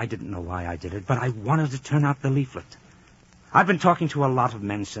Farish, I didn't know why I did it, but I wanted to turn out the leaflet. I've been talking to a lot of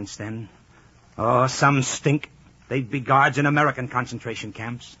men since then. Oh, some stink. They'd be guards in American concentration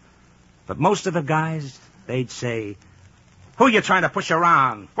camps. But most of the guys, they'd say, who are you trying to push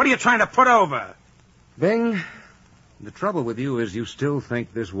around? What are you trying to put over? Bing, the trouble with you is you still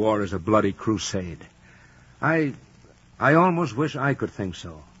think this war is a bloody crusade. I almost wish I could think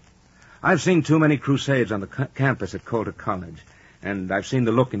so. I've seen too many crusades on the campus at Coulter College, and I've seen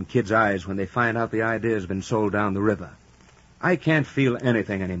the look in kids' eyes when they find out the idea's been sold down the river. I can't feel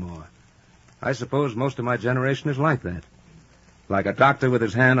anything anymore. I suppose most of my generation is like that. Like a doctor with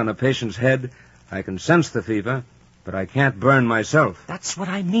his hand on a patient's head, I can sense the fever, but I can't burn myself. That's what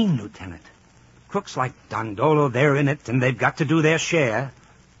I mean, Lieutenant. Crooks like Dandolo, they're in it, and they've got to do their share.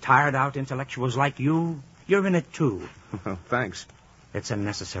 Tired-out intellectuals like you, you're in it, too. Well, thanks. It's a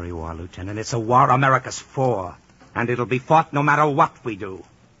necessary war, Lieutenant. It's a war America's for, and it'll be fought no matter what we do.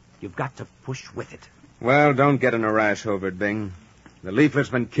 You've got to push with it. Well, don't get in a rash over it, Bing. The leaflet's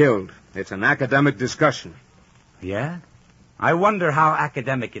been killed. It's an academic discussion. Yeah? I wonder how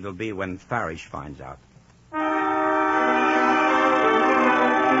academic it'll be when Farish finds out.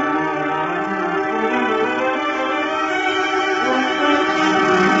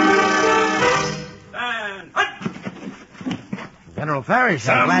 General Farish,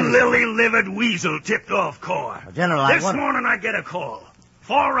 Some lily-livered weasel tipped off Corps. General, This morning I get a call.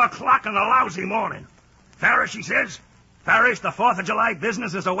 4 o'clock in the lousy morning. Farish, he says. Farish, the 4th of July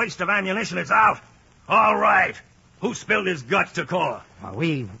business is a waste of ammunition. It's out. All right. Who spilled his guts to Corps? Well,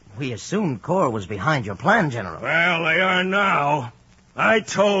 we assumed Corps was behind your plan, General. Well, they are now. I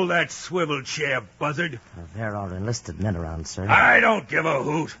told that swivel chair buzzard. There are enlisted men around, sir. I don't give a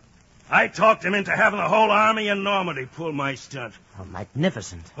hoot. I talked him into having the whole army in Normandy pull my stunt. Oh,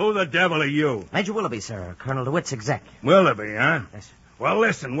 magnificent. Who the devil are you? Major Willoughby, sir. Colonel DeWitt's exec. Willoughby, huh? Yes, sir. Well,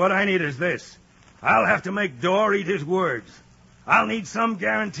 listen, what I need is this. I'll have to make Dorr eat his words. I'll need some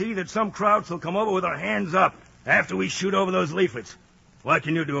guarantee that some crowds will come over with their hands up after we shoot over those leaflets. What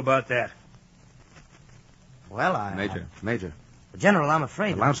can you do about that? Well, Major. General, I'm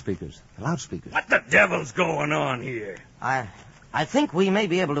afraid... The loudspeakers. What the devil's going on here? I think we may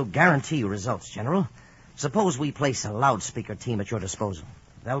be able to guarantee you results, General. Suppose we place a loudspeaker team at your disposal.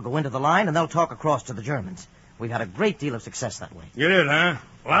 They'll go into the line and they'll talk across to the Germans. We've had a great deal of success that way. You did, huh?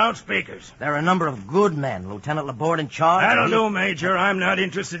 Loudspeakers. There are a number of good men. Lieutenant Laborde in charge. That'll do, Major. I'm not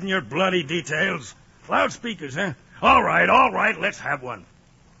interested in your bloody details. Loudspeakers, huh? All right. Let's have one.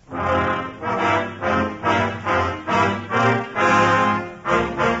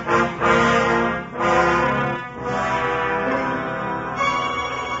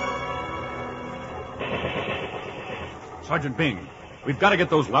 Sergeant Bing, we've got to get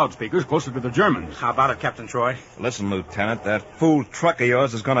those loudspeakers closer to the Germans. How about it, Captain Troy? Listen, Lieutenant, that fool truck of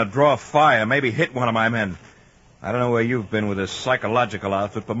yours is going to draw fire, maybe hit one of my men. I don't know where you've been with this psychological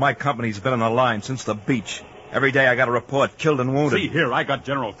outfit, but my company's been on the line since the beach. Every day I got a report, killed and wounded. See here, I got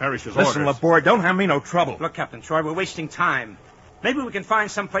General Farish's orders. Listen, Laborde, don't have me no trouble. Look, Captain Troy, we're wasting time. Maybe we can find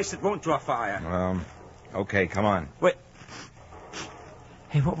some place that won't draw fire. Okay, come on. Wait.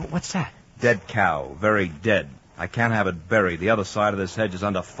 Hey, what's that? Dead cow. Very dead. I can't have it buried. The other side of this hedge is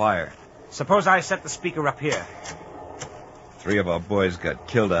under fire. Suppose I set the speaker up here. 3 of our boys got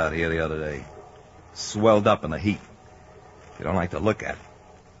killed out here the other day. Swelled up in the heat. You don't like to look at it.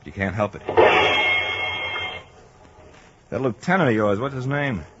 You can't help it. That lieutenant of yours, what's his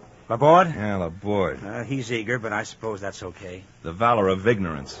name? Laborde? Yeah, Laborde. He's eager, but I suppose that's okay. The valor of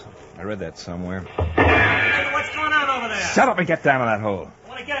ignorance. I read that somewhere. Hey, what's going on over there? Shut up and get down in that hole.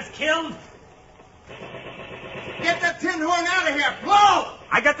 Want to get us killed? Get that tin horn out of here! Blow!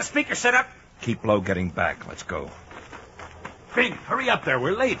 I got the speaker set up. Keep low getting back. Let's go. Bing, hurry up there.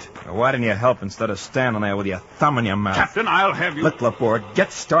 We're late. Now, why didn't you help instead of standing there with your thumb in your mouth? Captain, I'll have you... Look, Laborde,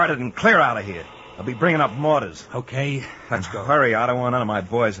 get started and clear out of here. I'll be bringing up mortars. Okay, let's go. Hurry, I don't want none of my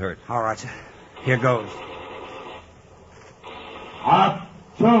boys hurt. All right, sir. Here goes.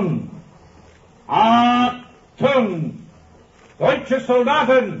 Achtung! Achtung! Deutsche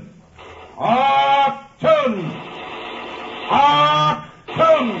Soldaten! Achtung!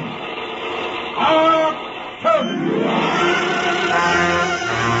 Achtung! Achtung!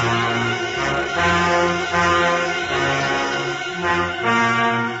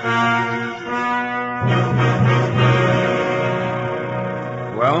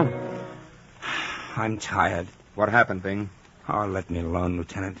 Well? I'm tired. What happened, Bing? Oh, let me alone,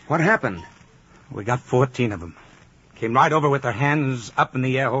 Lieutenant. What happened? We got 14 of them. Came right over with their hands up in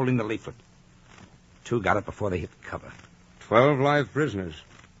the air holding the leaflet. 2 got it before they hit the cover. 12 live prisoners.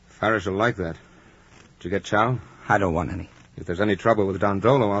 Farish will like that. Did you get chow? I don't want any. If there's any trouble with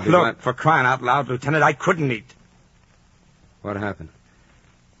Dondolo, I'll be Look, glad... for crying out loud, Lieutenant, I couldn't eat. What happened?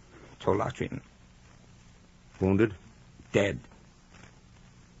 Tolachian. Wounded? Dead.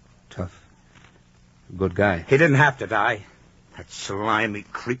 Tough. Good guy. He didn't have to die. That slimy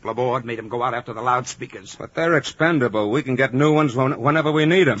creep Laborde made him go out after the loudspeakers. But they're expendable. We can get new ones whenever we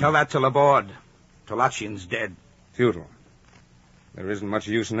need them. Tell that to Laborde. Tolachian's dead. Futile. There isn't much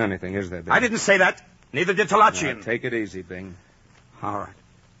use in anything, is there, Bing? I didn't say that. Neither did Tolachian. Now, take it easy, Bing. All right.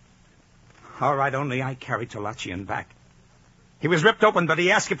 All right, only I carried Tolachian back. He was ripped open, but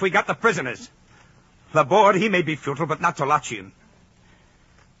he asked if we got the prisoners. Laborde, he may be futile, but not Tolachian.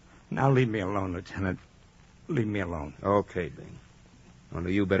 Now leave me alone, Lieutenant. Leave me alone. Okay, Bing.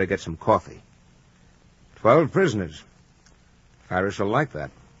 Only you better get some coffee. 12 prisoners. Farish will like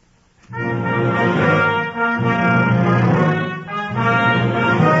that.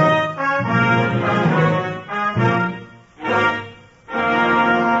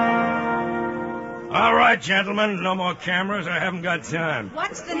 All right, gentlemen. No more cameras. I haven't got time.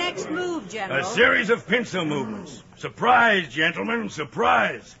 What's the next move, General? A series of pincer movements. Surprise, gentlemen.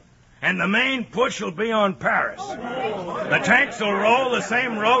 Surprise. And the main push will be on Paris. The tanks will roll the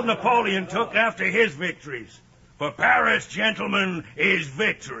same road Napoleon took after his victories. For Paris, gentlemen, is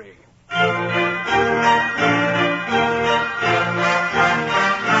victory.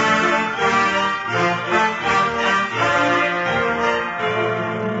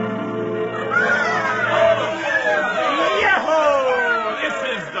 Yahoo! This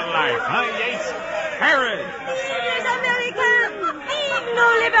is the life, huh, Yates? Paris!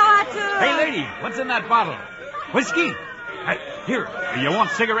 Hey, lady, what's in that bottle? Whiskey? Here, you want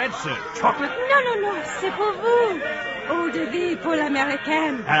cigarettes? Chocolate? Non, c'est pour vous. Eau de vie pour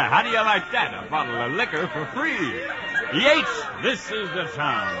l'américaine. How do you like that? A bottle of liquor for free. Yates, this is the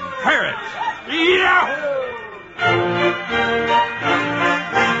town. Paris. Yahoo!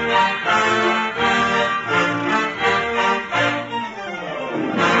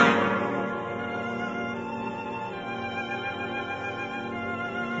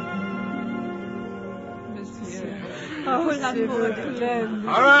 Oh, All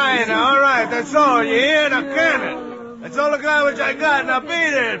right. That's all. You hear? Now cannon. That's all the garbage I got. Now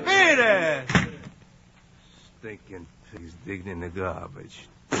beat it. Stinking pigs digging in the garbage.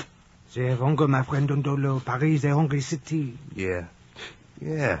 They're hungry, my friend Dondolo. Paris, they're hungry city. Yeah.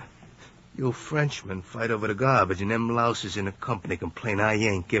 You Frenchmen fight over the garbage, and them louses in the company complain I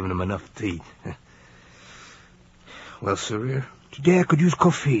ain't giving them enough to eat. Well, Sir, Today I could use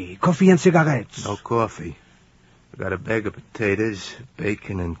coffee and cigarettes. no coffee. I got a bag of potatoes,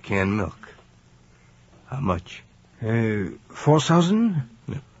 bacon, and canned milk. How much? 4,000?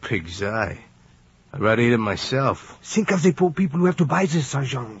 A pig's eye. I'd rather eat it myself. Think of the poor people who have to buy this,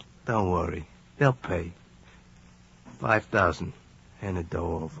 Sergeant. Don't worry. They'll pay. 5,000. Hand the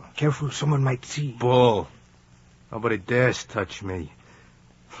dough over. Careful, someone might see. Bull. Nobody dares touch me.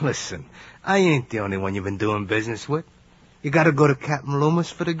 Listen, I ain't the only one you've been doing business with. You gotta go to Captain Loomis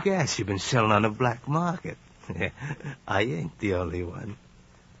for the gas you've been selling on the black market. I ain't the only one.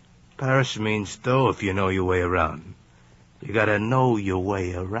 Paris means dough if you know your way around. You gotta know your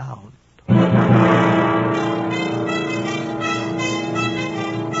way around.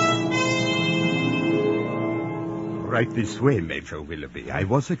 Right this way, Major Willoughby. I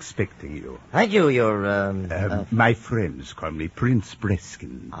was expecting you. Thank you. You're, My friends call me Prince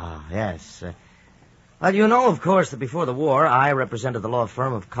Breskin. Ah, yes. Well, you know, of course, that before the war, I represented the law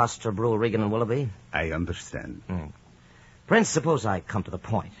firm of Coster, Brule, Regan, and Willoughby. I understand. Prince, suppose I come to the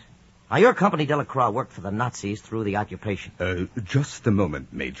point. Now, your company, Delacroix, worked for the Nazis through the occupation. Just a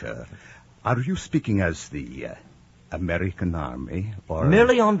moment, Major. Are you speaking as the American Army, or...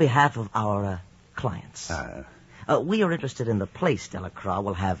 Merely on behalf of our clients. We are interested in the place Delacroix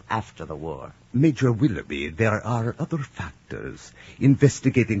will have after the war. Major Willoughby, there are other factors.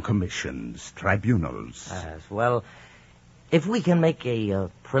 Investigating commissions, tribunals. Yes, well, if we can make a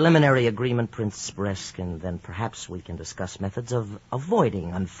preliminary agreement, Prince Breskin, then perhaps we can discuss methods of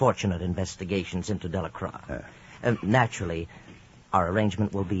avoiding unfortunate investigations into Delacroix. Naturally, our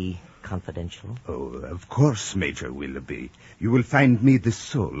arrangement will be confidential. Oh, of course, Major Willoughby. You will find me the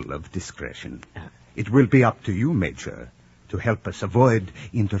soul of discretion. It will be up to you, Major, to help us avoid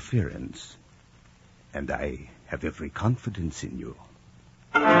interference. And I have every confidence in you.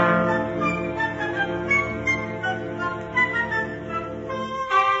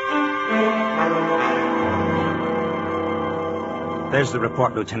 There's the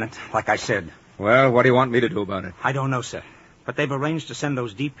report, Lieutenant, like I said. Well, what do you want me to do about it? I don't know, sir. But they've arranged to send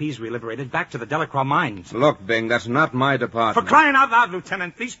those DPs we liberated back to the Delacroix mines. Look, Bing, that's not my department. For crying out loud,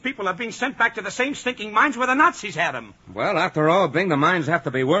 Lieutenant, these people are being sent back to the same stinking mines where the Nazis had them. Well, after all, Bing, the mines have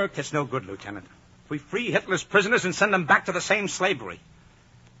to be worked. It's no good, Lieutenant. We free Hitler's prisoners and send them back to the same slavery.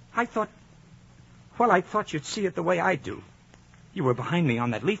 I thought you'd see it the way I do. You were behind me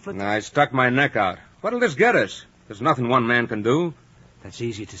on that leaflet. I stuck my neck out. What'll this get us? There's nothing one man can do. That's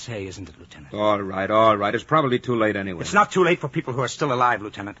easy to say, isn't it, Lieutenant? All right. It's probably too late anyway. It's not too late for people who are still alive,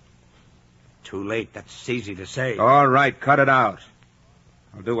 Lieutenant. Too late, that's easy to say. All right, cut it out.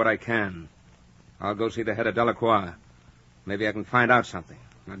 I'll do what I can. I'll go see the head of Delacroix. Maybe I can find out something.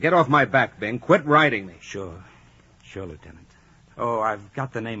 Now, get off my back, Bing. Quit riding me. Sure, Lieutenant. Oh, I've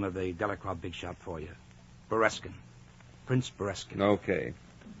got the name of the Delacroix big shot for you. Bereskin. Prince Bereskin. Okay.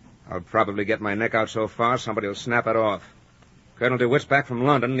 I'll probably get my neck out so far, somebody will snap it off. Colonel DeWitt's back from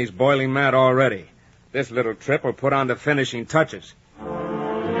London, and he's boiling mad already. This little trip will put on the finishing touches.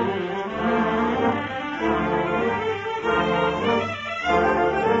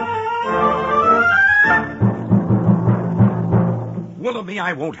 Willoughby,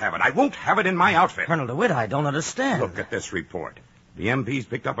 I won't have it. I won't have it in my outfit. Colonel DeWitt, I don't understand. Look at this report. The MP's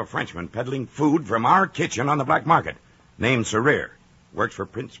picked up a Frenchman peddling food from our kitchen on the black market, named Cesar. Works for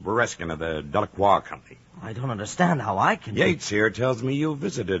Prince Bereskin of the Delacroix Company. I don't understand how I can... Yates here tells me you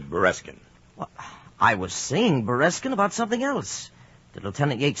visited Bereskin. Well, I was seeing Bereskin about something else. Did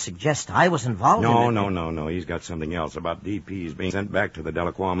Lieutenant Yates suggest I was involved in it? No. He's got something else about DPs being sent back to the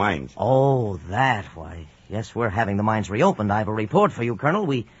Delacroix mines. Oh, that. Why, yes, we're having the mines reopened. I have a report for you, Colonel.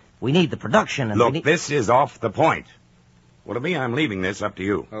 We need the production and... Look, this is off the point. Willoughby, I'm leaving this up to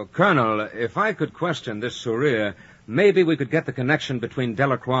you. Oh, Colonel, if I could question this Sourier, maybe we could get the connection between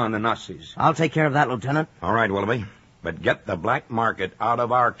Delacroix and the Nazis. I'll take care of that, Lieutenant. All right, Willoughby. But get the black market out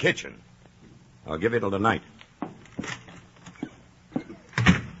of our kitchen. I'll give you till tonight.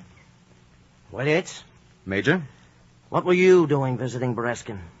 Well, Yates? Major? What were you doing visiting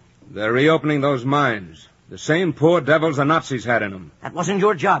Bereskin? They're reopening those mines. The same poor devils the Nazis had in them. That wasn't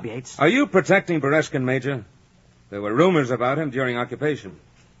your job, Yates. Are you protecting Bereskin, Major? There were rumors about him during occupation.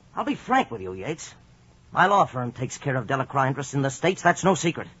 I'll be frank with you, Yates. My law firm takes care of Delacroix interests in the States. That's no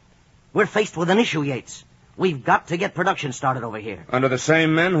secret. We're faced with an issue, Yates. We've got to get production started over here. Under the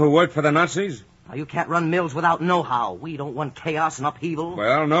same men who worked for the Nazis? Now, you can't run mills without know-how. We don't want chaos and upheaval.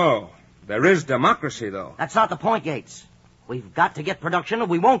 Well, no. There is democracy, though. That's not the point, Yates. We've got to get production, and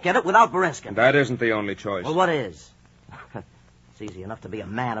we won't get it without Bereskin. That isn't the only choice. Well, what is? It's easy enough to be a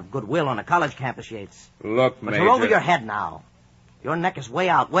man of goodwill on a college campus, Yates. Look, but Major... you're over your head now. Your neck is way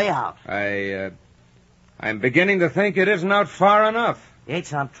out, way out. I'm beginning to think it isn't out far enough.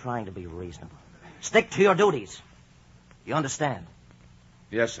 Yates, I'm trying to be reasonable. Stick to your duties. You understand?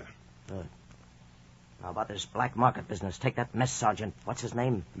 Yes, sir. Good. Now, about this black market business, take that mess sergeant. What's his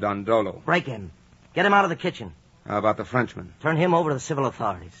name? Dondolo. Break him. Get him out of the kitchen. How about the Frenchman? Turn him over to the civil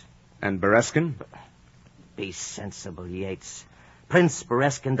authorities. And Bereskin? Be sensible, Yates. Prince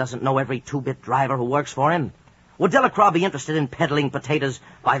Bereskin doesn't know every two-bit driver who works for him. Would Delacroix be interested in peddling potatoes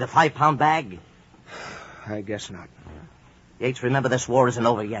by the 5-pound bag? I guess not. Yates, remember this war isn't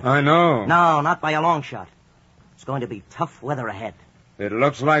over yet. I know. No, not by a long shot. It's going to be tough weather ahead. It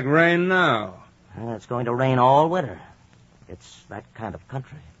looks like rain now. Well, it's going to rain all winter. It's that kind of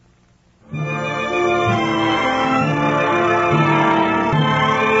country.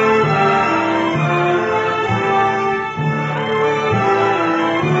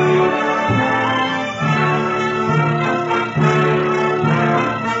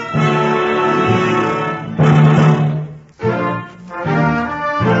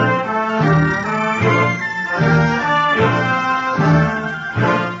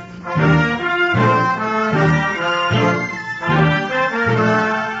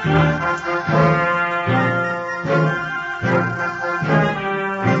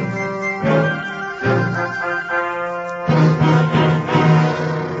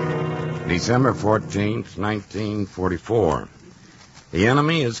 December 14th, 1944. The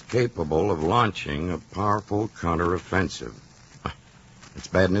enemy is capable of launching a powerful counteroffensive. It's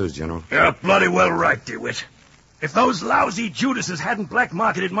bad news, General. You're bloody well right, DeWitt. If those lousy Judases hadn't black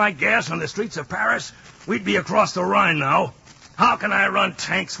marketed my gas on the streets of Paris, we'd be across the Rhine now. How can I run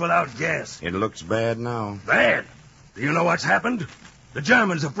tanks without gas? It looks bad now. Bad? Do you know what's happened? The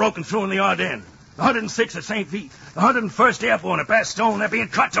Germans have broken through in the Ardennes. The 106th at St. Vith, the 101st Airborne at Bastogne, they're being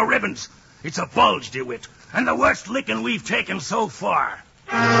cut to ribbons. It's a bulge, DeWitt, and the worst licking we've taken so far.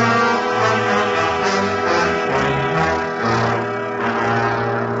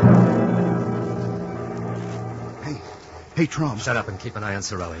 Hey, Trom. Shut up and keep an eye on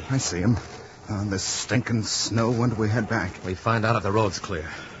Sorelli. I see him. This stinking snow. When do we head back? We find out if the road's clear.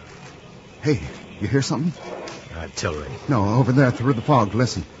 Hey, you hear something? Artillery. No, over there through the fog.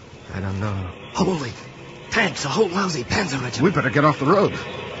 Listen. I don't know. Holy! Tanks, a whole lousy panzer regiment. We better get off the road.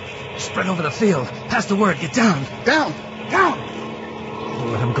 Spread over the field. Pass the word. Get down. Down! Down!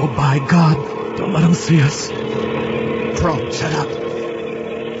 Don't let them go by, God. Don't let them see us. Trom, shut up.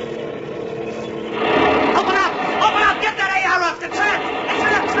 Open up! Open up! Get that AR off the track! It's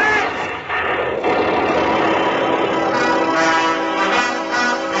in a track!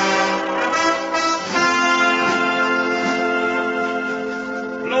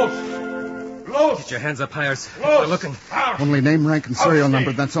 Get your hands up, Hires. We're looking. Only name, rank, and serial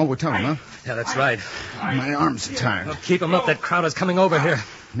number. That's all we tell them, huh? Yeah, that's right. My arms are tired. Well, keep them up. That crowd is coming over here.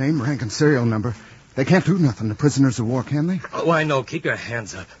 Name, rank, and serial number. They can't do nothing to prisoners of war, can they? Oh, I know. Keep your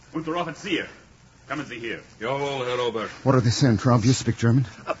hands up. Unteroffizier, kommen Sie hier. Jawohl, Herr Ober. What are they saying, Traub? You speak German?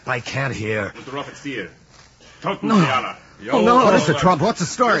 I can't hear. Unteroffizier, töten Sie alle. Oh, no. What is it, Traub? What's the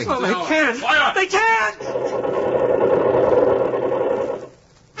story? Oh, they can't. Feuer! They can't!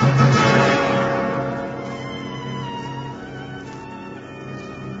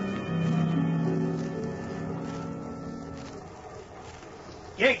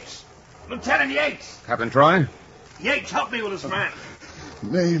 Yates! Lieutenant Yates! Captain Troy? Yates, help me with this man.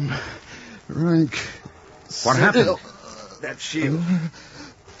 Name, rank. What happened? That shield.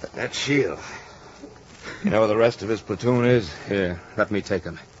 That shield. You know where the rest of his platoon is? Here, let me take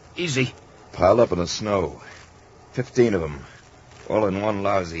him. Easy. Piled up in the snow. 15 of them. All in one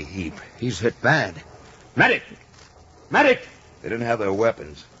lousy heap. He's hit bad. Medic! Medic! They didn't have their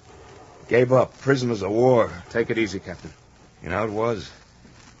weapons. Gave up. Prisoners of war. Take it easy, Captain. You know how it was?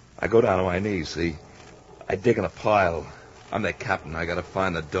 I go down on my knees, see? I dig in a pile. I'm the captain. I gotta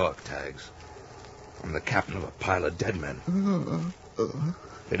find the dog tags. I'm the captain of a pile of dead men.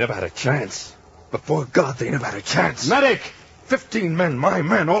 They never had a chance. Before God, they never had a chance. Medic! 15 men, my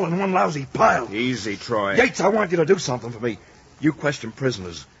men, all in one lousy pile. Easy, Troy. Yates, I want you to do something for me. You question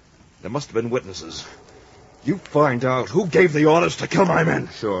prisoners. There must have been witnesses. You find out who gave the orders to kill my men.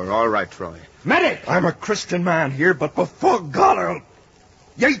 Sure, all right, Troy. Medic! I'm a Christian man here, but before God, I'll...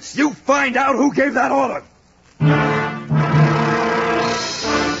 Yates, you find out who gave that order.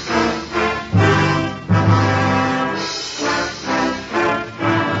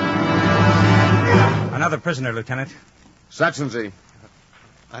 Another prisoner, Lieutenant. Saxonsy.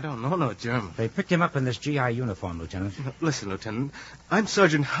 I don't know no German. They picked him up in this GI uniform, Lieutenant. Listen, Lieutenant, I'm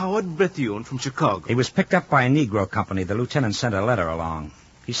Sergeant Howard Bethune from Chicago. He was picked up by a Negro company. The lieutenant sent a letter along.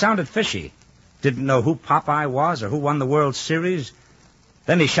 He sounded fishy. Didn't know who Popeye was or who won the World Series.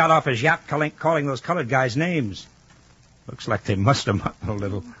 Then he shot off his yacht calling those colored guys names. Looks like they mussed him up a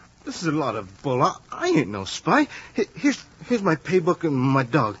little. This is a lot of bull. I ain't no spy. Here's my paybook and my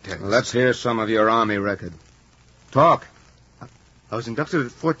dog tags. Let's hear some of your Army record. Talk. I was inducted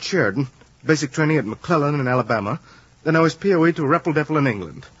at Fort Sheridan, basic training at McClellan in Alabama. Then I was POE to Reppeldeffel in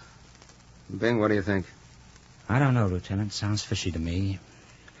England. Bing, what do you think? I don't know, Lieutenant. Sounds fishy to me.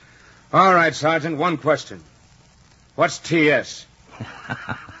 All right, Sergeant, one question. What's TS?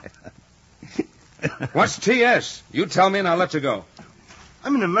 What's TS? You tell me and I'll let you go.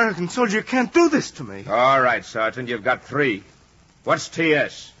 I'm an American soldier. You can't do this to me. All right, Sergeant, you've got 3. What's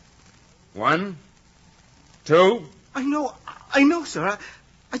TS? 1, 2? I know, sir.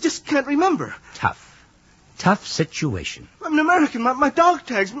 I just can't remember. Tough situation. I'm an American. My dog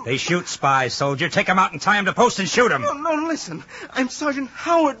tags... They shoot spies, soldier. Take them out and tie them to post and shoot them. No, listen. I'm Sergeant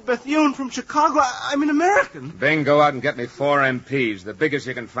Howard Bethune from Chicago. I'm an American. Bing, go out and get me 4 MPs, the biggest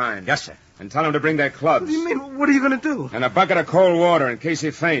you can find. Yes, sir. And tell them to bring their clubs. What do you mean? What are you going to do? And a bucket of cold water in case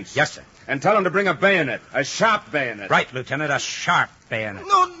he faints. Yes, sir. And tell them to bring a bayonet, a sharp bayonet. Right, Lieutenant, a sharp bayonet.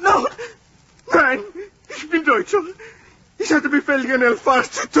 No. Nein, ich bin Deutscher. Ich hatte Befehl gegen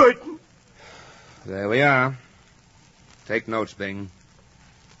Elfars zu töten. There we are. Take notes, Bing.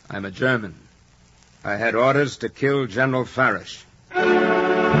 I'm a German. I had orders to kill General Farish.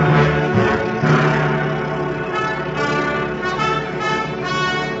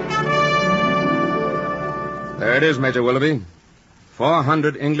 There it is, Major Willoughby.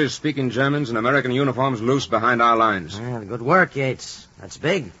 400 English-speaking Germans in American uniforms loose behind our lines. Well, good work, Yates. That's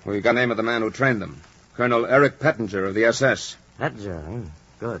big. We got the name of the man who trained them. Colonel Eric Pettinger of the SS. Pettinger,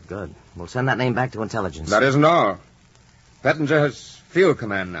 Good. We'll send that name back to intelligence. That isn't all. Pettinger has field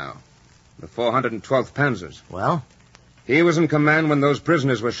command now. The 412th Panzers. Well? He was in command when those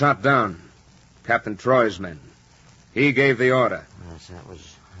prisoners were shot down. Captain Troy's men. He gave the order. Yes, that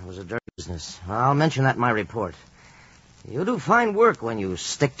was a dirty business. I'll mention that in my report. You do fine work when you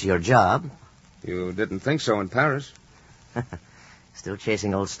stick to your job. You didn't think so in Paris. Still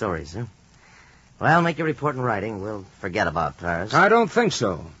chasing old stories, huh? Well, make your report in writing. We'll forget about Paris. I don't think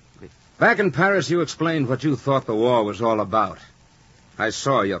so. Back in Paris, you explained what you thought the war was all about. I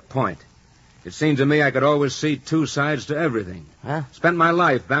saw your point. It seemed to me I could always see 2 sides to everything. Huh? Spent my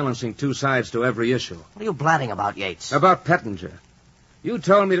life balancing 2 sides to every issue. What are you blatting about, Yates? About Pettinger. You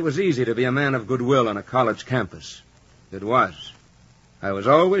told me it was easy to be a man of goodwill on a college campus. It was. I was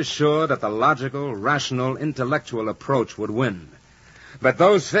always sure that the logical, rational, intellectual approach would win. But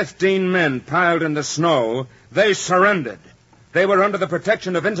those 15 men piled in the snow, they surrendered. They were under the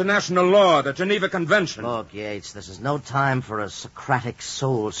protection of international law, the Geneva Convention. Look, Yates, this is no time for a Socratic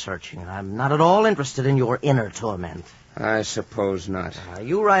soul-searching. I'm not at all interested in your inner torment. I suppose not.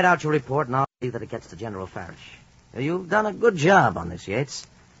 You write out your report, and I'll see that it gets to General Farish. You've done a good job on this, Yates.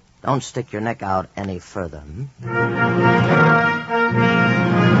 Don't stick your neck out any further.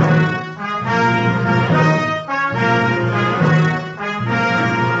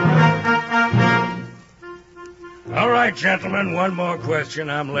 All right, gentlemen, one more question.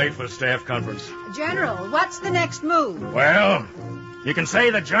 I'm late for staff conference. General, what's the next move? Well, you can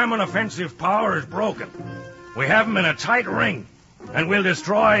say the German offensive power is broken. We have them in a tight ring, and we'll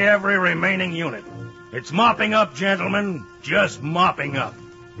destroy every remaining unit. It's mopping up, gentlemen, just mopping up.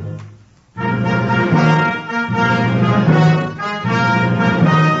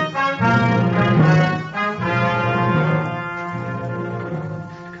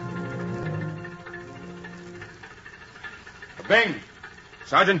 Bing!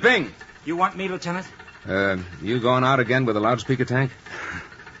 Sergeant Bing! You want me, Lieutenant? You going out again with a loudspeaker tank?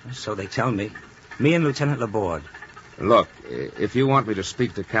 So they tell me. Me and Lieutenant Laborde. Look, if you want me to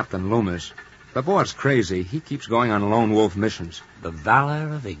speak to Captain Loomis, Laborde's crazy. He keeps going on lone wolf missions. The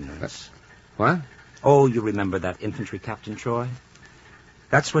valor of ignorance. What? Oh, you remember that infantry captain, Troy?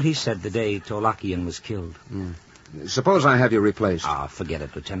 That's what he said the day Tolakian was killed. Suppose I have you replaced. Forget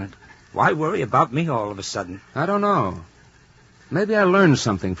it, Lieutenant. Why worry about me all of a sudden? I don't know. Maybe I learned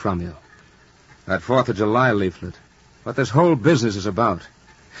something from you. That 4th of July leaflet. What this whole business is about.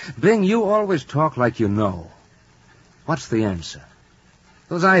 Bing, you always talk like you know. What's the answer?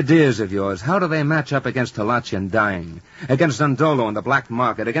 Those ideas of yours, how do they match up against Tolachian dying? Against Dandolo and the black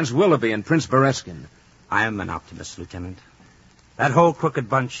market? Against Willoughby and Prince Bereskin? I am an optimist, Lieutenant. That whole crooked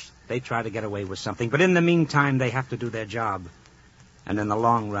bunch, they try to get away with something. But in the meantime, they have to do their job. And in the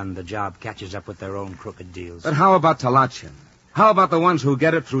long run, the job catches up with their own crooked deals. But how about Tolachian? How about the ones who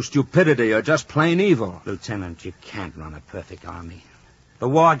get it through stupidity or just plain evil? Lieutenant, you can't run a perfect army. The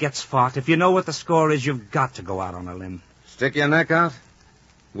war gets fought. If you know what the score is, you've got to go out on a limb. Stick your neck out?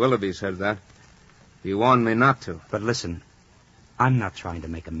 Willoughby said that. He warned me not to. But listen, I'm not trying to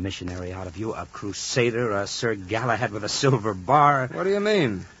make a missionary out of you, a crusader, a Sir Galahad with a silver bar. What do you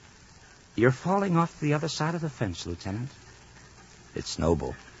mean? You're falling off the other side of the fence, Lieutenant. It's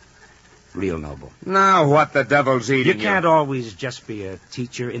noble. Real noble. Now what the devil's eating you? Can't always just be a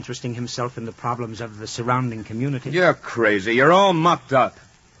teacher interesting himself in the problems of the surrounding community. You're crazy. You're all mucked up.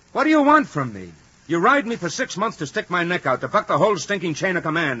 What do you want from me? You ride me for 6 months to stick my neck out, to buck the whole stinking chain of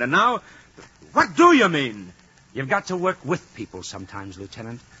command, and now... What do you mean? You've got to work with people sometimes,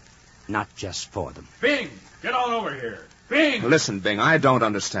 Lieutenant. Not just for them. Bing, get on over here. Bing! Listen, Bing, I don't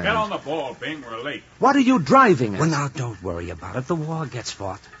understand. Get on the ball, Bing. We're late. What are you driving at? Well, now, don't worry about it. The war gets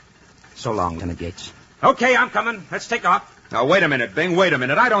fought. So long, Lieutenant Gates. Okay, I'm coming. Let's take off. Now, wait a minute, Bing. Wait a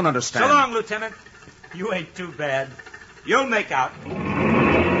minute. I don't understand. So long, Lieutenant. You ain't too bad. You'll make out.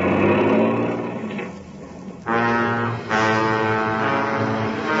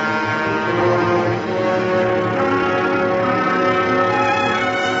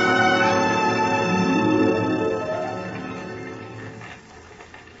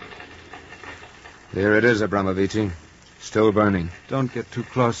 Here it is, Abramovici. Still burning. Don't get too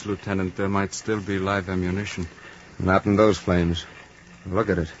close, Lieutenant. There might still be live ammunition. Not in those flames. Look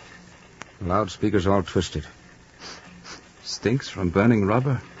at it. The loudspeaker's all twisted. Stinks from burning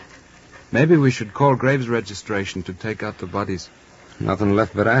rubber. Maybe we should call Graves Registration to take out the bodies. Nothing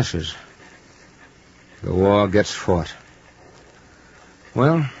left but ashes. The war gets fought.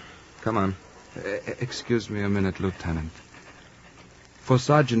 Well, come on. Excuse me a minute, Lieutenant. For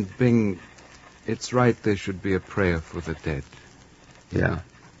Sergeant Bing, it's right there should be a prayer for the dead. Yeah.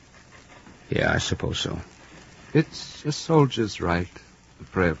 Yeah, I suppose so. It's a soldier's right, a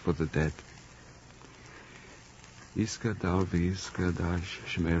prayer for the dead. Iska dalvi iska dash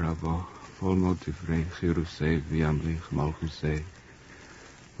shmeravo, volmo tifrei chirusei viamlich malchusei.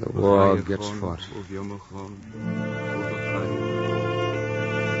 The war gets fought.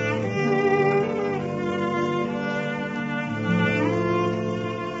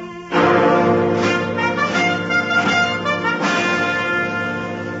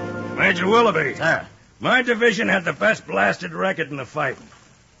 Major Willoughby. Sir. My division had the best blasted record in the fighting.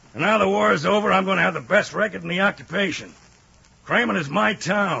 And now the war is over, I'm going to have the best record in the occupation. Cramen is my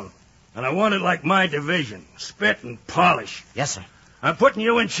town, and I want it like my division. Spit and polish. Yes, sir. I'm putting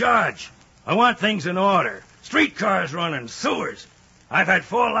you in charge. I want things in order. Streetcars running, sewers. I've had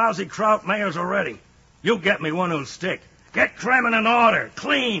 4 lousy Kraut mayors already. You get me one who'll stick. Get Cramen in order.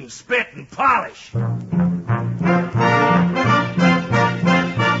 Clean, spit, and polish.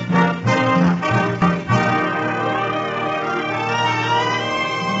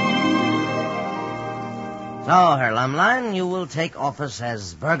 So, Herr Lamlein, you will take office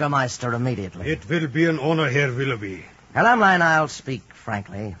as Burgermeister immediately. It will be an honor, Herr Willoughby. Herr Lamlein, I'll speak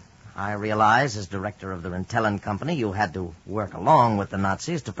frankly. I realize, as director of the Rentellan Company, you had to work along with the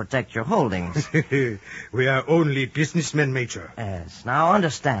Nazis to protect your holdings. We are only businessmen, Major. Yes. Now,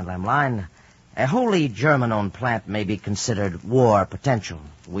 understand, Lamlein. A wholly German-owned plant may be considered war potential.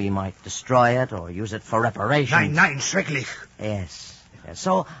 We might destroy it or use it for reparations. Nein, schrecklich. Yes.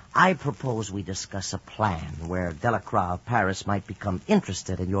 So I propose we discuss a plan where Delacroix of Paris might become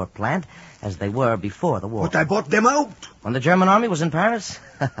interested in your plant as they were before the war. But I bought them out. When the German army was in Paris?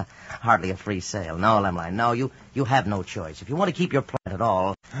 Hardly a free sale. No, Lemline, no, you have no choice. If you want to keep your plant at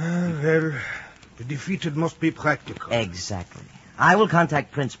all... Well, the defeated must be practical. Exactly. I will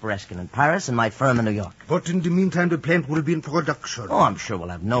contact Prince Bereskin in Paris and my firm in New York. But in the meantime, the plant will be in production. Oh, I'm sure we'll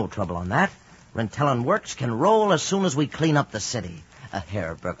have no trouble on that. Rentellan Works can roll as soon as we clean up the city.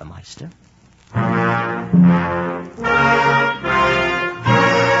 Herr Burgermeister.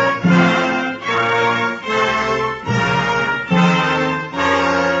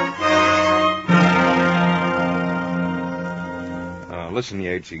 Listen,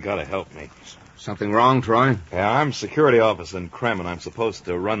 Yates, you gotta help me. Something wrong, Troy? Yeah, I'm security officer in Kremen. I'm supposed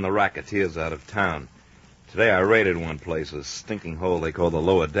to run the racketeers out of town. Today I raided one place, a stinking hole they call the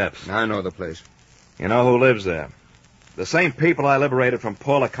Lower Depths. I know the place. You know who lives there? The same people I liberated from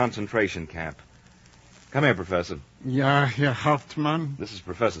Paula concentration camp. Come here, Professor. Ja, Herr Hauptmann. This is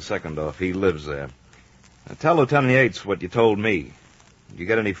Professor Sekundorf. He lives there. Now, tell Lieutenant Yates what you told me. Did you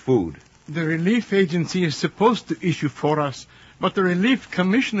get any food? The relief agency is supposed to issue for us, but the relief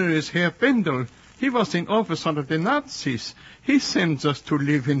commissioner is Herr Bendel. He was in office under the Nazis. He sends us to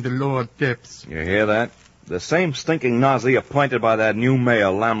live in the lower depths. You hear that? The same stinking Nazi appointed by that new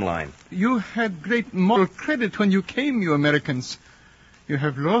mayor, Lamlein. You had great moral credit when you came, you Americans. You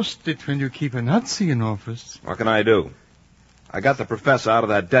have lost it when you keep a Nazi in office. What can I do? I got the professor out of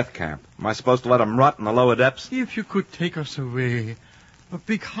that death camp. Am I supposed to let him rot in the lower depths? If you could take us away. A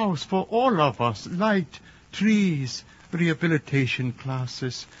big house for all of us. Light, trees, rehabilitation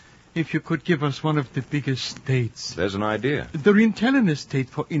classes. If you could give us one of the biggest states. There's an idea. The Rentellan estate,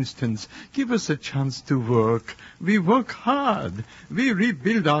 for instance. Give us a chance to work. We work hard. We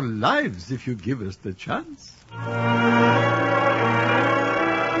rebuild our lives if you give us the chance.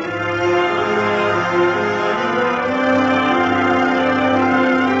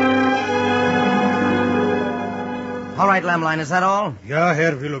 All right, Lamlein, is that all? Ja,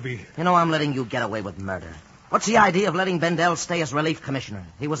 Herr Willoughby. You know, I'm letting you get away with murder. What's the idea of letting Bendel stay as relief commissioner?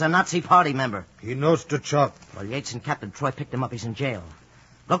 He was a Nazi party member. He knows the job. Well, Yates and Captain Troy picked him up. He's in jail.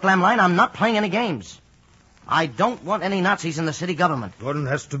 Look, Lamline, I'm not playing any games. I don't want any Nazis in the city government. One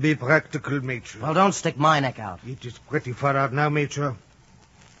has to be practical, Major. Well, don't stick my neck out. It is pretty far out now, Major.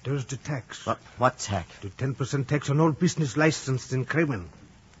 There's the tax. What tax? The 10% tax on all business licensed in Kremen.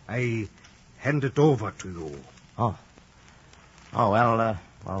 I hand it over to you. Oh. Oh,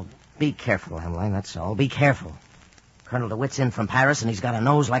 well, be careful, Lamline, that's all. Be careful. Colonel DeWitt's in from Paris, and he's got a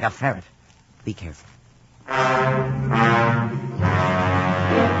nose like a ferret. Be careful.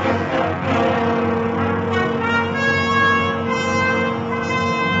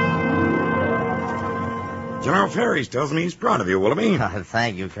 General Ferris tells me he's proud of you, Willoughby.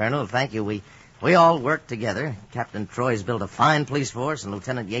 Thank you, Colonel. Thank you. We all work together. Captain Troy's built a fine police force, and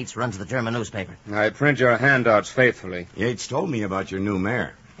Lieutenant Yates runs the German newspaper. I print your handouts faithfully. Yates told me about your new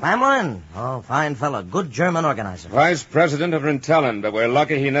mayor. Lamline? Oh, fine fellow. Good German organizer. Vice President of Rintellan, but we're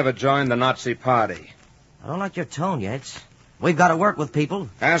lucky he never joined the Nazi party. I don't like your tone, Yates. We've got to work with people.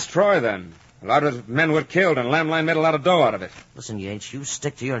 Ask Troy, then. A lot of men were killed, and Lamline made a lot of dough out of it. Listen, Yates, you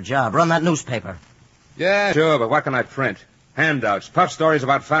stick to your job. Run that newspaper. Yeah, sure, but what can I print? Handouts, puff stories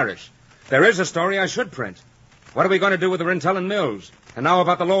about Farish. There is a story I should print. What are we going to do with the Rintellan mills? And now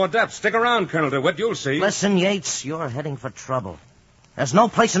about the lower depths. Stick around, Colonel DeWitt. You'll see. Listen, Yates, you're heading for trouble. There's no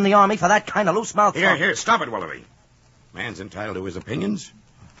place in the Army for that kind of loose-mouthed talk. Here, stop it, Willoughby. Man's entitled to his opinions.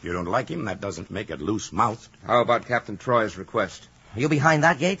 If you don't like him, that doesn't make it loose-mouthed. How about Captain Troy's request? Are you behind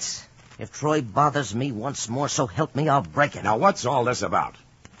that, Yates? If Troy bothers me once more, so help me, I'll break it. Now, what's all this about?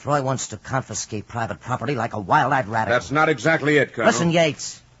 Troy wants to confiscate private property like a wild-eyed radical. That's not exactly it, Colonel. Listen,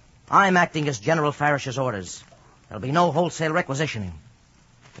 Yates. I'm acting as General Farish's orders. There'll be no wholesale requisitioning.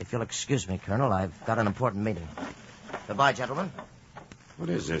 If you'll excuse me, Colonel, I've got an important meeting. Goodbye, gentlemen. What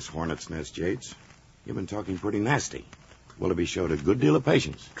is this hornet's nest, Yates? You've been talking pretty nasty. Willoughby showed a good deal of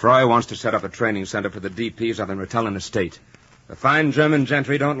patience. Troy wants to set up a training center for the DPs on the Rintellan estate. The fine German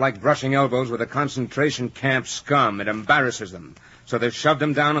gentry don't like brushing elbows with the concentration camp scum. It embarrasses them. So they've shoved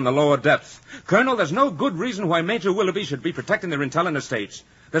him down in the lower depths. Colonel, there's no good reason why Major Willoughby should be protecting the Rintellan estates.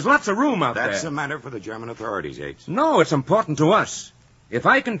 There's lots of room out there. That's a matter for the German authorities, Yates. No, it's important to us. If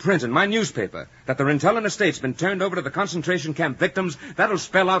I can print in my newspaper that the Rintellan estate's been turned over to the concentration camp victims, that'll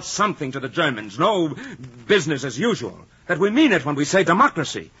spell out something to the Germans. No business as usual. That we mean it when we say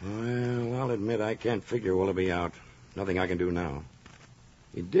democracy. Well, I'll admit I can't figure Willoughby out. Nothing I can do now.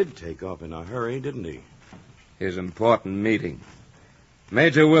 He did take off in a hurry, didn't he? His important meeting.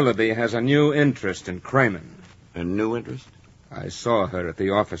 Major Willoughby has a new interest in Kremen. A new interest? I saw her at the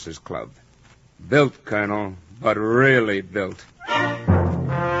officers' club. Built, Colonel, but really built.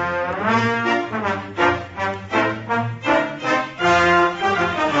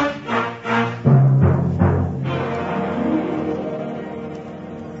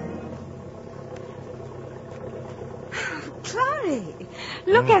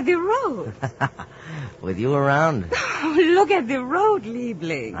 Look at the road. With you around? Look at the road,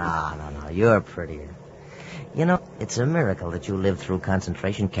 Liebling. No. You're prettier. You know, it's a miracle that you lived through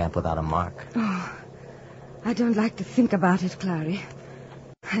concentration camp without a mark. Oh, I don't like to think about it, Clary.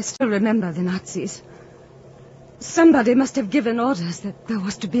 I still remember the Nazis. Somebody must have given orders that there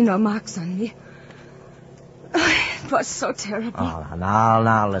was to be no marks on me. It was so terrible. Oh,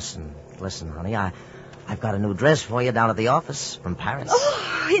 now, listen. Listen, honey, I've got a new dress for you down at the office from Paris.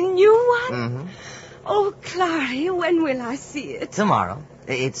 Oh, a new one? Mm-hmm. Oh, Clary, when will I see it? Tomorrow.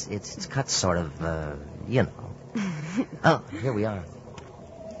 It's cut sort of, you know. Oh, here we are.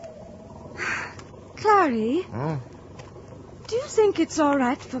 Clary, do you think it's all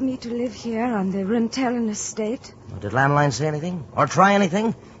right for me to live here on the Rintellan estate? Did Lamline say anything? Or try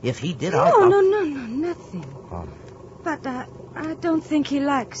anything? If he did, No, nothing. Oh. But I don't think he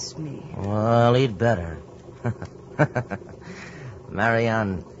likes me. Well, he'd better.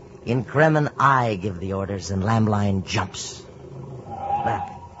 Marianne, in Kremen, I give the orders and Lamline jumps.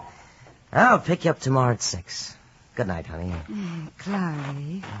 Well, I'll pick you up tomorrow at 6. Good night, honey.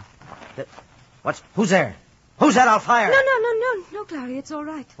 Clary. Who's there? Who's that? I'll fire. No, Clary, it's all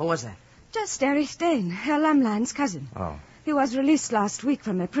right. Who was that? Just Erich Stain, Herr Lamline's cousin. Oh. He was released last week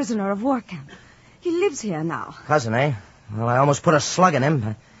from a prisoner of war camp. He lives here now. Cousin, eh? Well, I almost put a slug in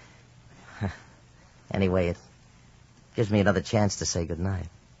him. Anyway, it gives me another chance to say goodnight.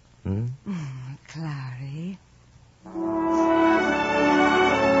 Clary.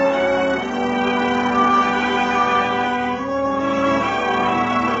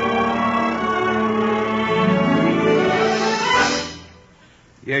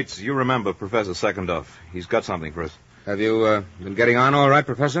 Yates, you remember Professor Secondoff. He's got something for us. Have you been getting on all right,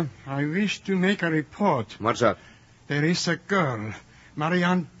 Professor? I wish to make a report. What's up? There is a girl,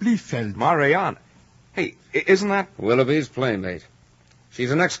 Marianne Bliefeld. Marianne? Hey, isn't that... Willoughby's playmate.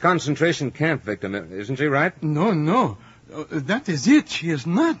 She's an ex-concentration camp victim, isn't she, right? No. That is it. She is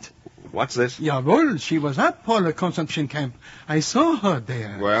not. What's this? Jawohl, she was at Polar concentration camp. I saw her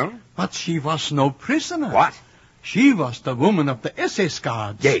there. Well? But she was no prisoner. What? She was the woman of the SS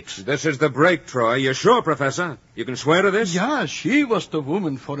guards. Yates. This is the break, Troy. You're sure, Professor? You can swear to this? Yeah, she was the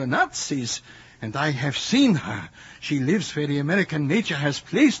woman for the Nazis. And I have seen her. She lives where the American Major has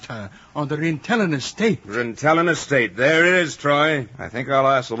placed her, on the Rintellan estate. Rintellan estate. There it is, Troy. I think I'll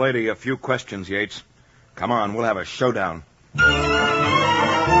ask the lady a few questions, Yates. Come on, we'll have a showdown.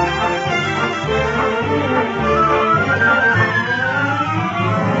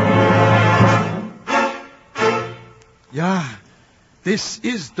 Yeah, this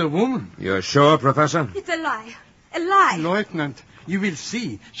is the woman. You're sure, Professor? It's a lie. A lie. Lieutenant, you will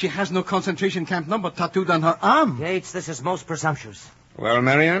see. She has no concentration camp number tattooed on her arm. Yates, this is most presumptuous. Well,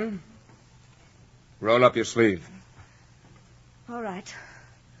 Marianne, roll up your sleeve. All right.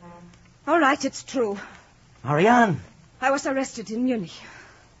 All right, it's true. Marianne. I was arrested in Munich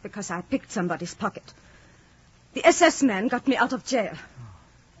because I picked somebody's pocket. The SS man got me out of jail.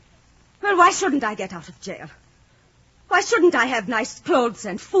 Well, why shouldn't I get out of jail? Why shouldn't I have nice clothes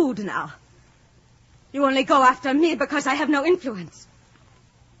and food now? You only go after me because I have no influence.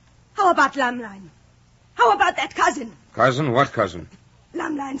 How about Lamlein? How about that cousin? Cousin? What cousin?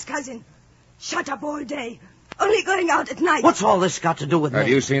 Lamlein's cousin. Shut up all day. Only going out at night. What's all this got to do with me? Have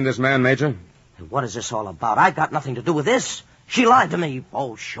you seen this man, Major? And what is this all about? I've got nothing to do with this. She lied to me.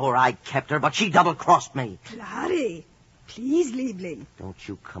 Oh, sure, I kept her, but she double-crossed me. Clary, please, Liebling. Don't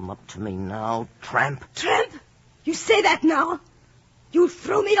you come up to me now, tramp. Tramp? You say that now? You'll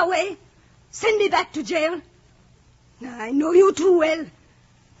throw me away? Send me back to jail? I know you too well.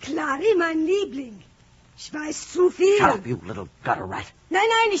 Clary, mein Liebling. Ich weiß zu viel. Shut up, you little gutter rat.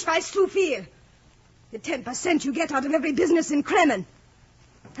 Nein, ich weiß zu viel. The 10% you get out of every business in Kremen.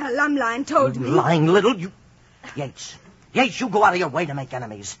 Herr Lamlein told me... Lying little... Yates, you go out of your way to make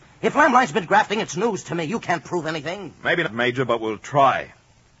enemies. If Lamlein's been grafting, it's news to me. You can't prove anything. Maybe not, Major, but we'll try.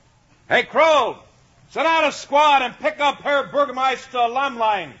 Hey, Kroll! Send out a squad and pick up Herr Burgermeister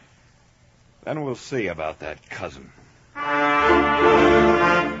Lamlein. Then we'll see about that cousin.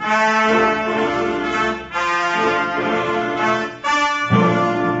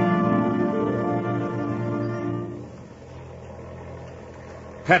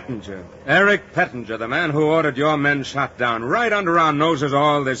 Pettinger. Eric Pettinger, the man who ordered your men shot down right under our noses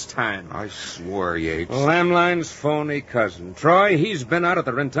all this time. I swore, Yates. Lamlein's phony cousin. Troy, he's been out at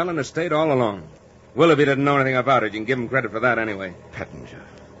the Rintellan estate all along. Willoughby didn't know anything about it. You can give him credit for that anyway. Pettinger.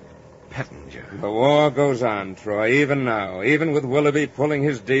 The war goes on, Troy, even now. Even with Willoughby pulling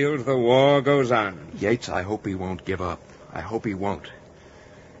his deals, the war goes on. Yates, I hope he won't give up. I hope he won't.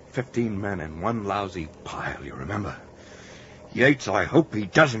 15 men in one lousy pile, you remember? Yates, I hope he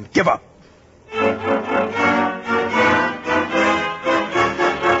doesn't give up.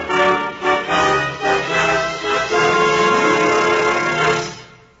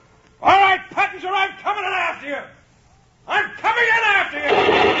 All right, Pettinger, I'm coming in after you. I'm coming in after you.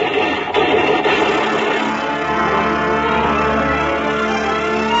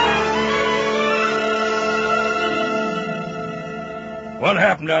 What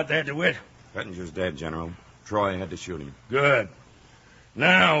happened out there, DeWitt? Pettinger's dead, General. Troy had to shoot him. Good.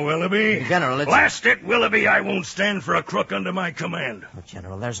 Now, Willoughby. General, it's... Blast it, Willoughby. I won't stand for a crook under my command. But,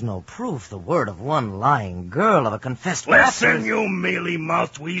 General, there's no proof. The word of one lying girl of a confessed... Listen, you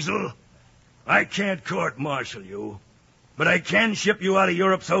mealy-mouthed weasel. I can't court-martial you, but I can ship you out of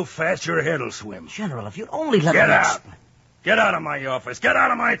Europe so fast your head'll swim. General, if you'd only let Get me... out. Get out of my office. Get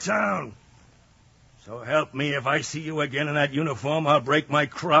out of my town. So help me, if I see you again in that uniform, I'll break my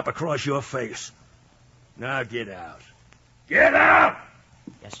crop across your face. Now get out. Get out!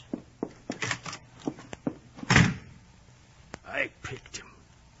 Yes, sir. I picked him.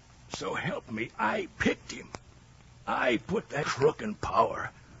 So help me, I picked him. I put that crook in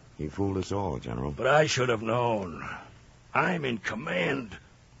power. He fooled us all, General. But I should have known. I'm in command.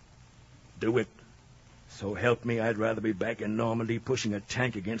 Do it. So help me, I'd rather be back in Normandy pushing a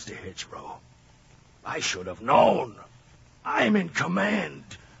tank against a hedgerow. I should have known. I'm in command.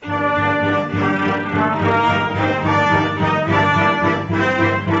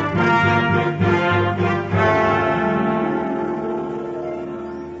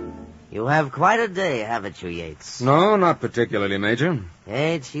 You have quite a day, haven't you, Yates? No, not particularly, Major.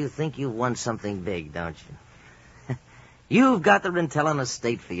 Yates, you think you won something big, don't you? You've got the Rintellan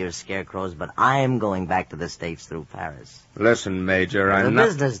estate for your scarecrows, but I'm going back to the States through Paris. Listen, Major, I'm The not...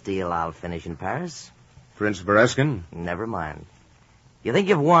 business deal I'll finish in Paris. Prince Bereskin? Never mind. You think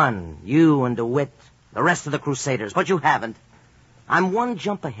you've won, you and DeWitt, the rest of the Crusaders, but you haven't. I'm one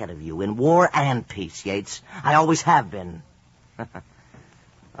jump ahead of you in war and peace, Yates. I always have been.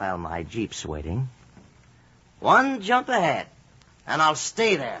 Well, my Jeep's waiting. One jump ahead, and I'll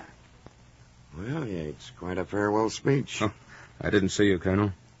stay there. Well, Yates, quite a farewell speech. Oh, I didn't see you,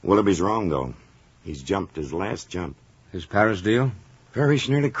 Colonel. Willoughby's wrong, though. He's jumped his last jump. His Paris deal? Parrish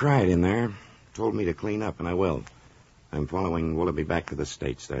nearly cried in there. Told me to clean up, and I will. I'm following Willoughby back to the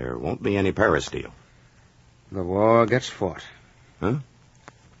States. There won't be any Paris deal. The war gets fought. Huh?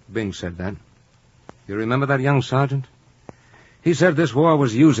 Bing said that. You remember that young sergeant? He said this war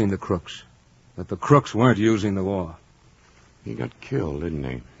was using the crooks, that the crooks weren't using the war. He got killed, didn't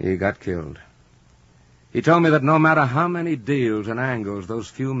he? He got killed. He told me that no matter how many deals and angles those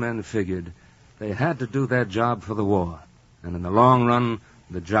few men figured, they had to do their job for the war. And in the long run,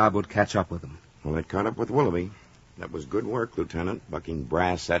 the job would catch up with them. Well, it caught up with Willoughby. That was good work, Lieutenant, bucking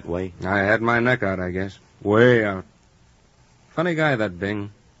brass that way. I had my neck out, I guess. Way out. Funny guy, that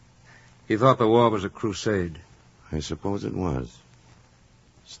Bing. He thought the war was a crusade. I suppose it was.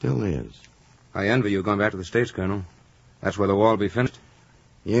 Still is. I envy you going back to the States, Colonel. That's where the war will be finished.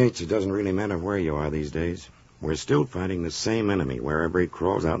 Yates, it doesn't really matter where you are these days. We're still fighting the same enemy wherever he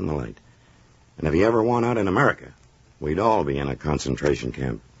crawls out in the light. And if he ever won out in America, we'd all be in a concentration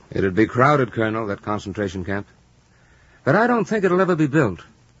camp. It'd be crowded, Colonel, that concentration camp. But I don't think it'll ever be built.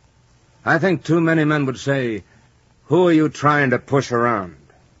 I think too many men would say, who are you trying to push around?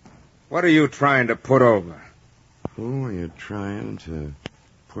 What are you trying to put over? Who are you trying to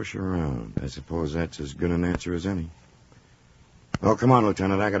push around? I suppose that's as good an answer as any. Oh, come on,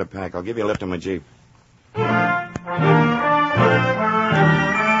 Lieutenant. I got a pack. I'll give you a lift in my Jeep.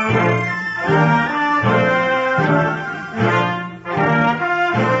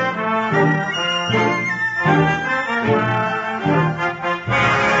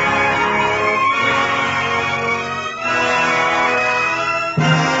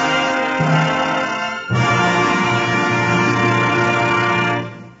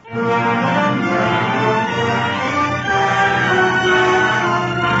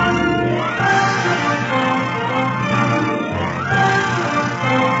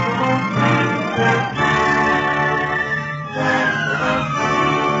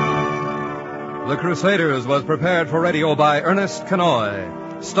 The Crusaders was prepared for radio by Ernest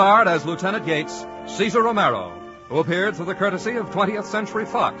Kenoy, starred as Lieutenant Yates, Cesar Romero, who appeared through the courtesy of 20th Century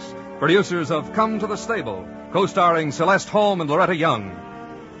Fox, producers of Come to the Stable, co-starring Celeste Holm and Loretta Young.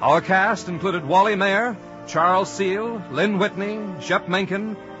 Our cast included Wally Mayer, Charles Seal, Lynn Whitney, Shep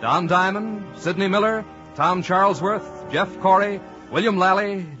Menken, Don Diamond, Sidney Miller, Tom Charlesworth, Jeff Corey, William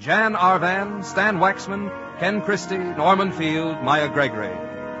Lally, Jan Arvan, Stan Waxman, Ken Christie, Norman Field, Maya Gregory.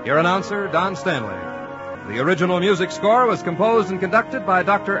 Your announcer, Don Stanley. The original music score was composed and conducted by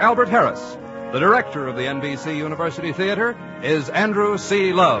Dr. Albert Harris. The director of the NBC University Theater is Andrew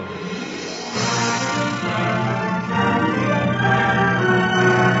C. Love.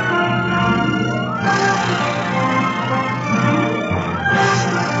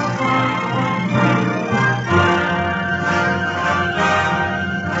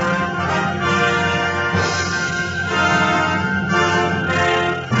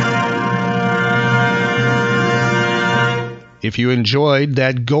 If you enjoyed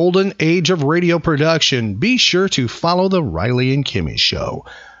that golden age of radio production, be sure to follow the Riley and Kimmy Show.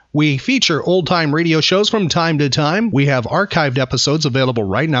 We feature old-time radio shows from time to time. We have archived episodes available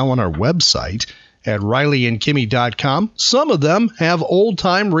right now on our website at RileyandKimmy.com. Some of them have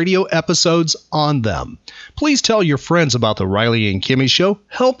old-time radio episodes on them. Please tell your friends about the Riley and Kimmy Show.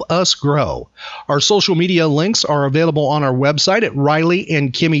 Help us grow. Our social media links are available on our website at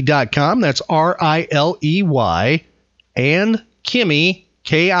RileyandKimmy.com. That's RILEY and Kimmy,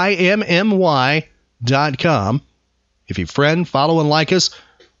 KIMMY.com. If you friend, follow, and like us,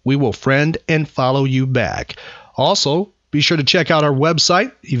 we will friend and follow you back. Also, be sure to check out our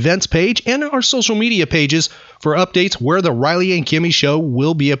website, events page, and our social media pages for updates where the Riley and Kimmy Show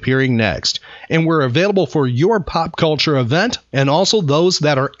will be appearing next. And we're available for your pop culture event and also those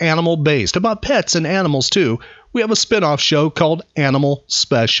that are animal-based, about pets and animals too. We have a spin-off show called Animal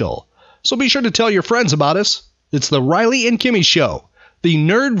Special. So be sure to tell your friends about us. It's the Riley and Kimmy Show, the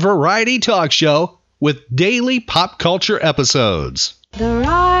nerd variety talk show with daily pop culture episodes. The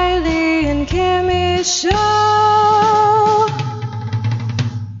Riley and Kimmy Show.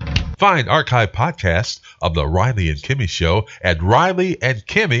 Find archive podcasts of the Riley and Kimmy Show at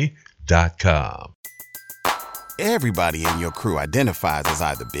RileyandKimmy.com. Everybody in your crew identifies as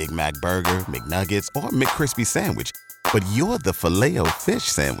either Big Mac Burger, McNuggets, or McCrispy Sandwich. But you're the Filet-O-Fish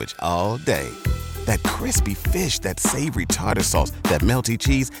Sandwich all day. That crispy fish, that savory tartar sauce, that melty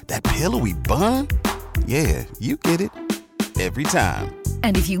cheese, that pillowy bun. Yeah, you get it. Every time.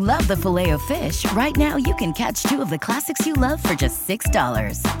 And if you love the Filet-O-Fish, right now you can catch 2 of the classics you love for just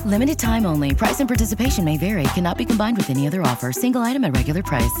 $6. Limited time only. Price and participation may vary. Cannot be combined with any other offer. Single item at regular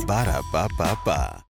price. Ba-da-ba-ba-ba.